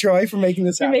thank you, Troy, for making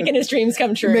this happen. You're making his dreams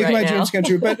come true. Making my dreams come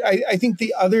true. But I think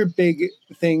the other big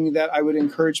thing that I would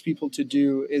encourage people to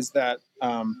do is that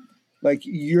like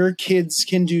your kids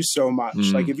can do so much.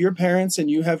 Like if you're parents and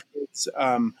you have kids,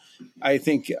 I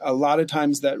think a lot of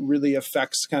times that really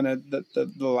affects kind of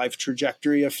the life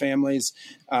trajectory of families,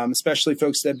 especially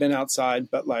folks that have been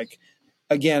outside. But like,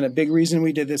 again, a big reason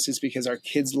we did this is because our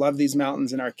kids love these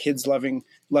mountains and our kids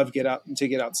love get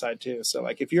outside too. So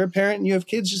like if you're a parent and you have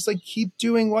kids, just like keep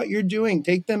doing what you're doing.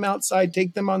 Take them outside,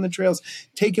 take them on the trails,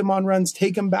 take them on runs,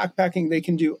 take them backpacking. They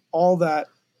can do all that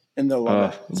and they'll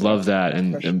love it. Love that.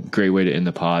 And a great way to end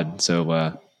the pod.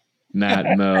 So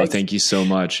Matt, Mo, thank you so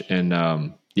much.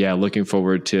 And looking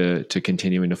forward to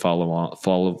continuing to follow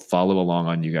along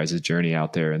on you guys' journey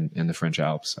out there in the French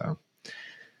Alps. So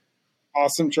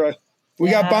awesome, Troy. We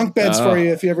got bunk beds for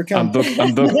you if you ever come.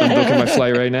 I'm booking my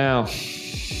flight right now.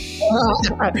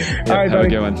 All right, have buddy. a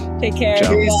good one. Take care.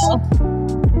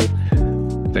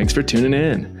 Thanks for tuning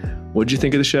in. What'd you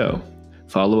think of the show?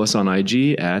 Follow us on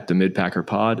IG at the Midpacker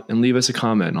Pod and leave us a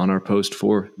comment on our post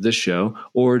for this show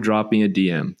or drop me a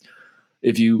DM.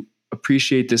 If you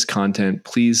appreciate this content,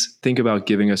 please think about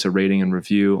giving us a rating and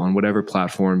review on whatever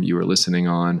platform you are listening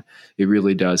on. It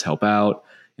really does help out.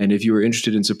 And if you are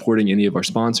interested in supporting any of our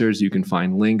sponsors, you can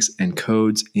find links and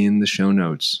codes in the show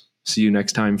notes. See you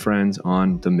next time, friends,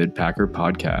 on the Midpacker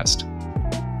Podcast.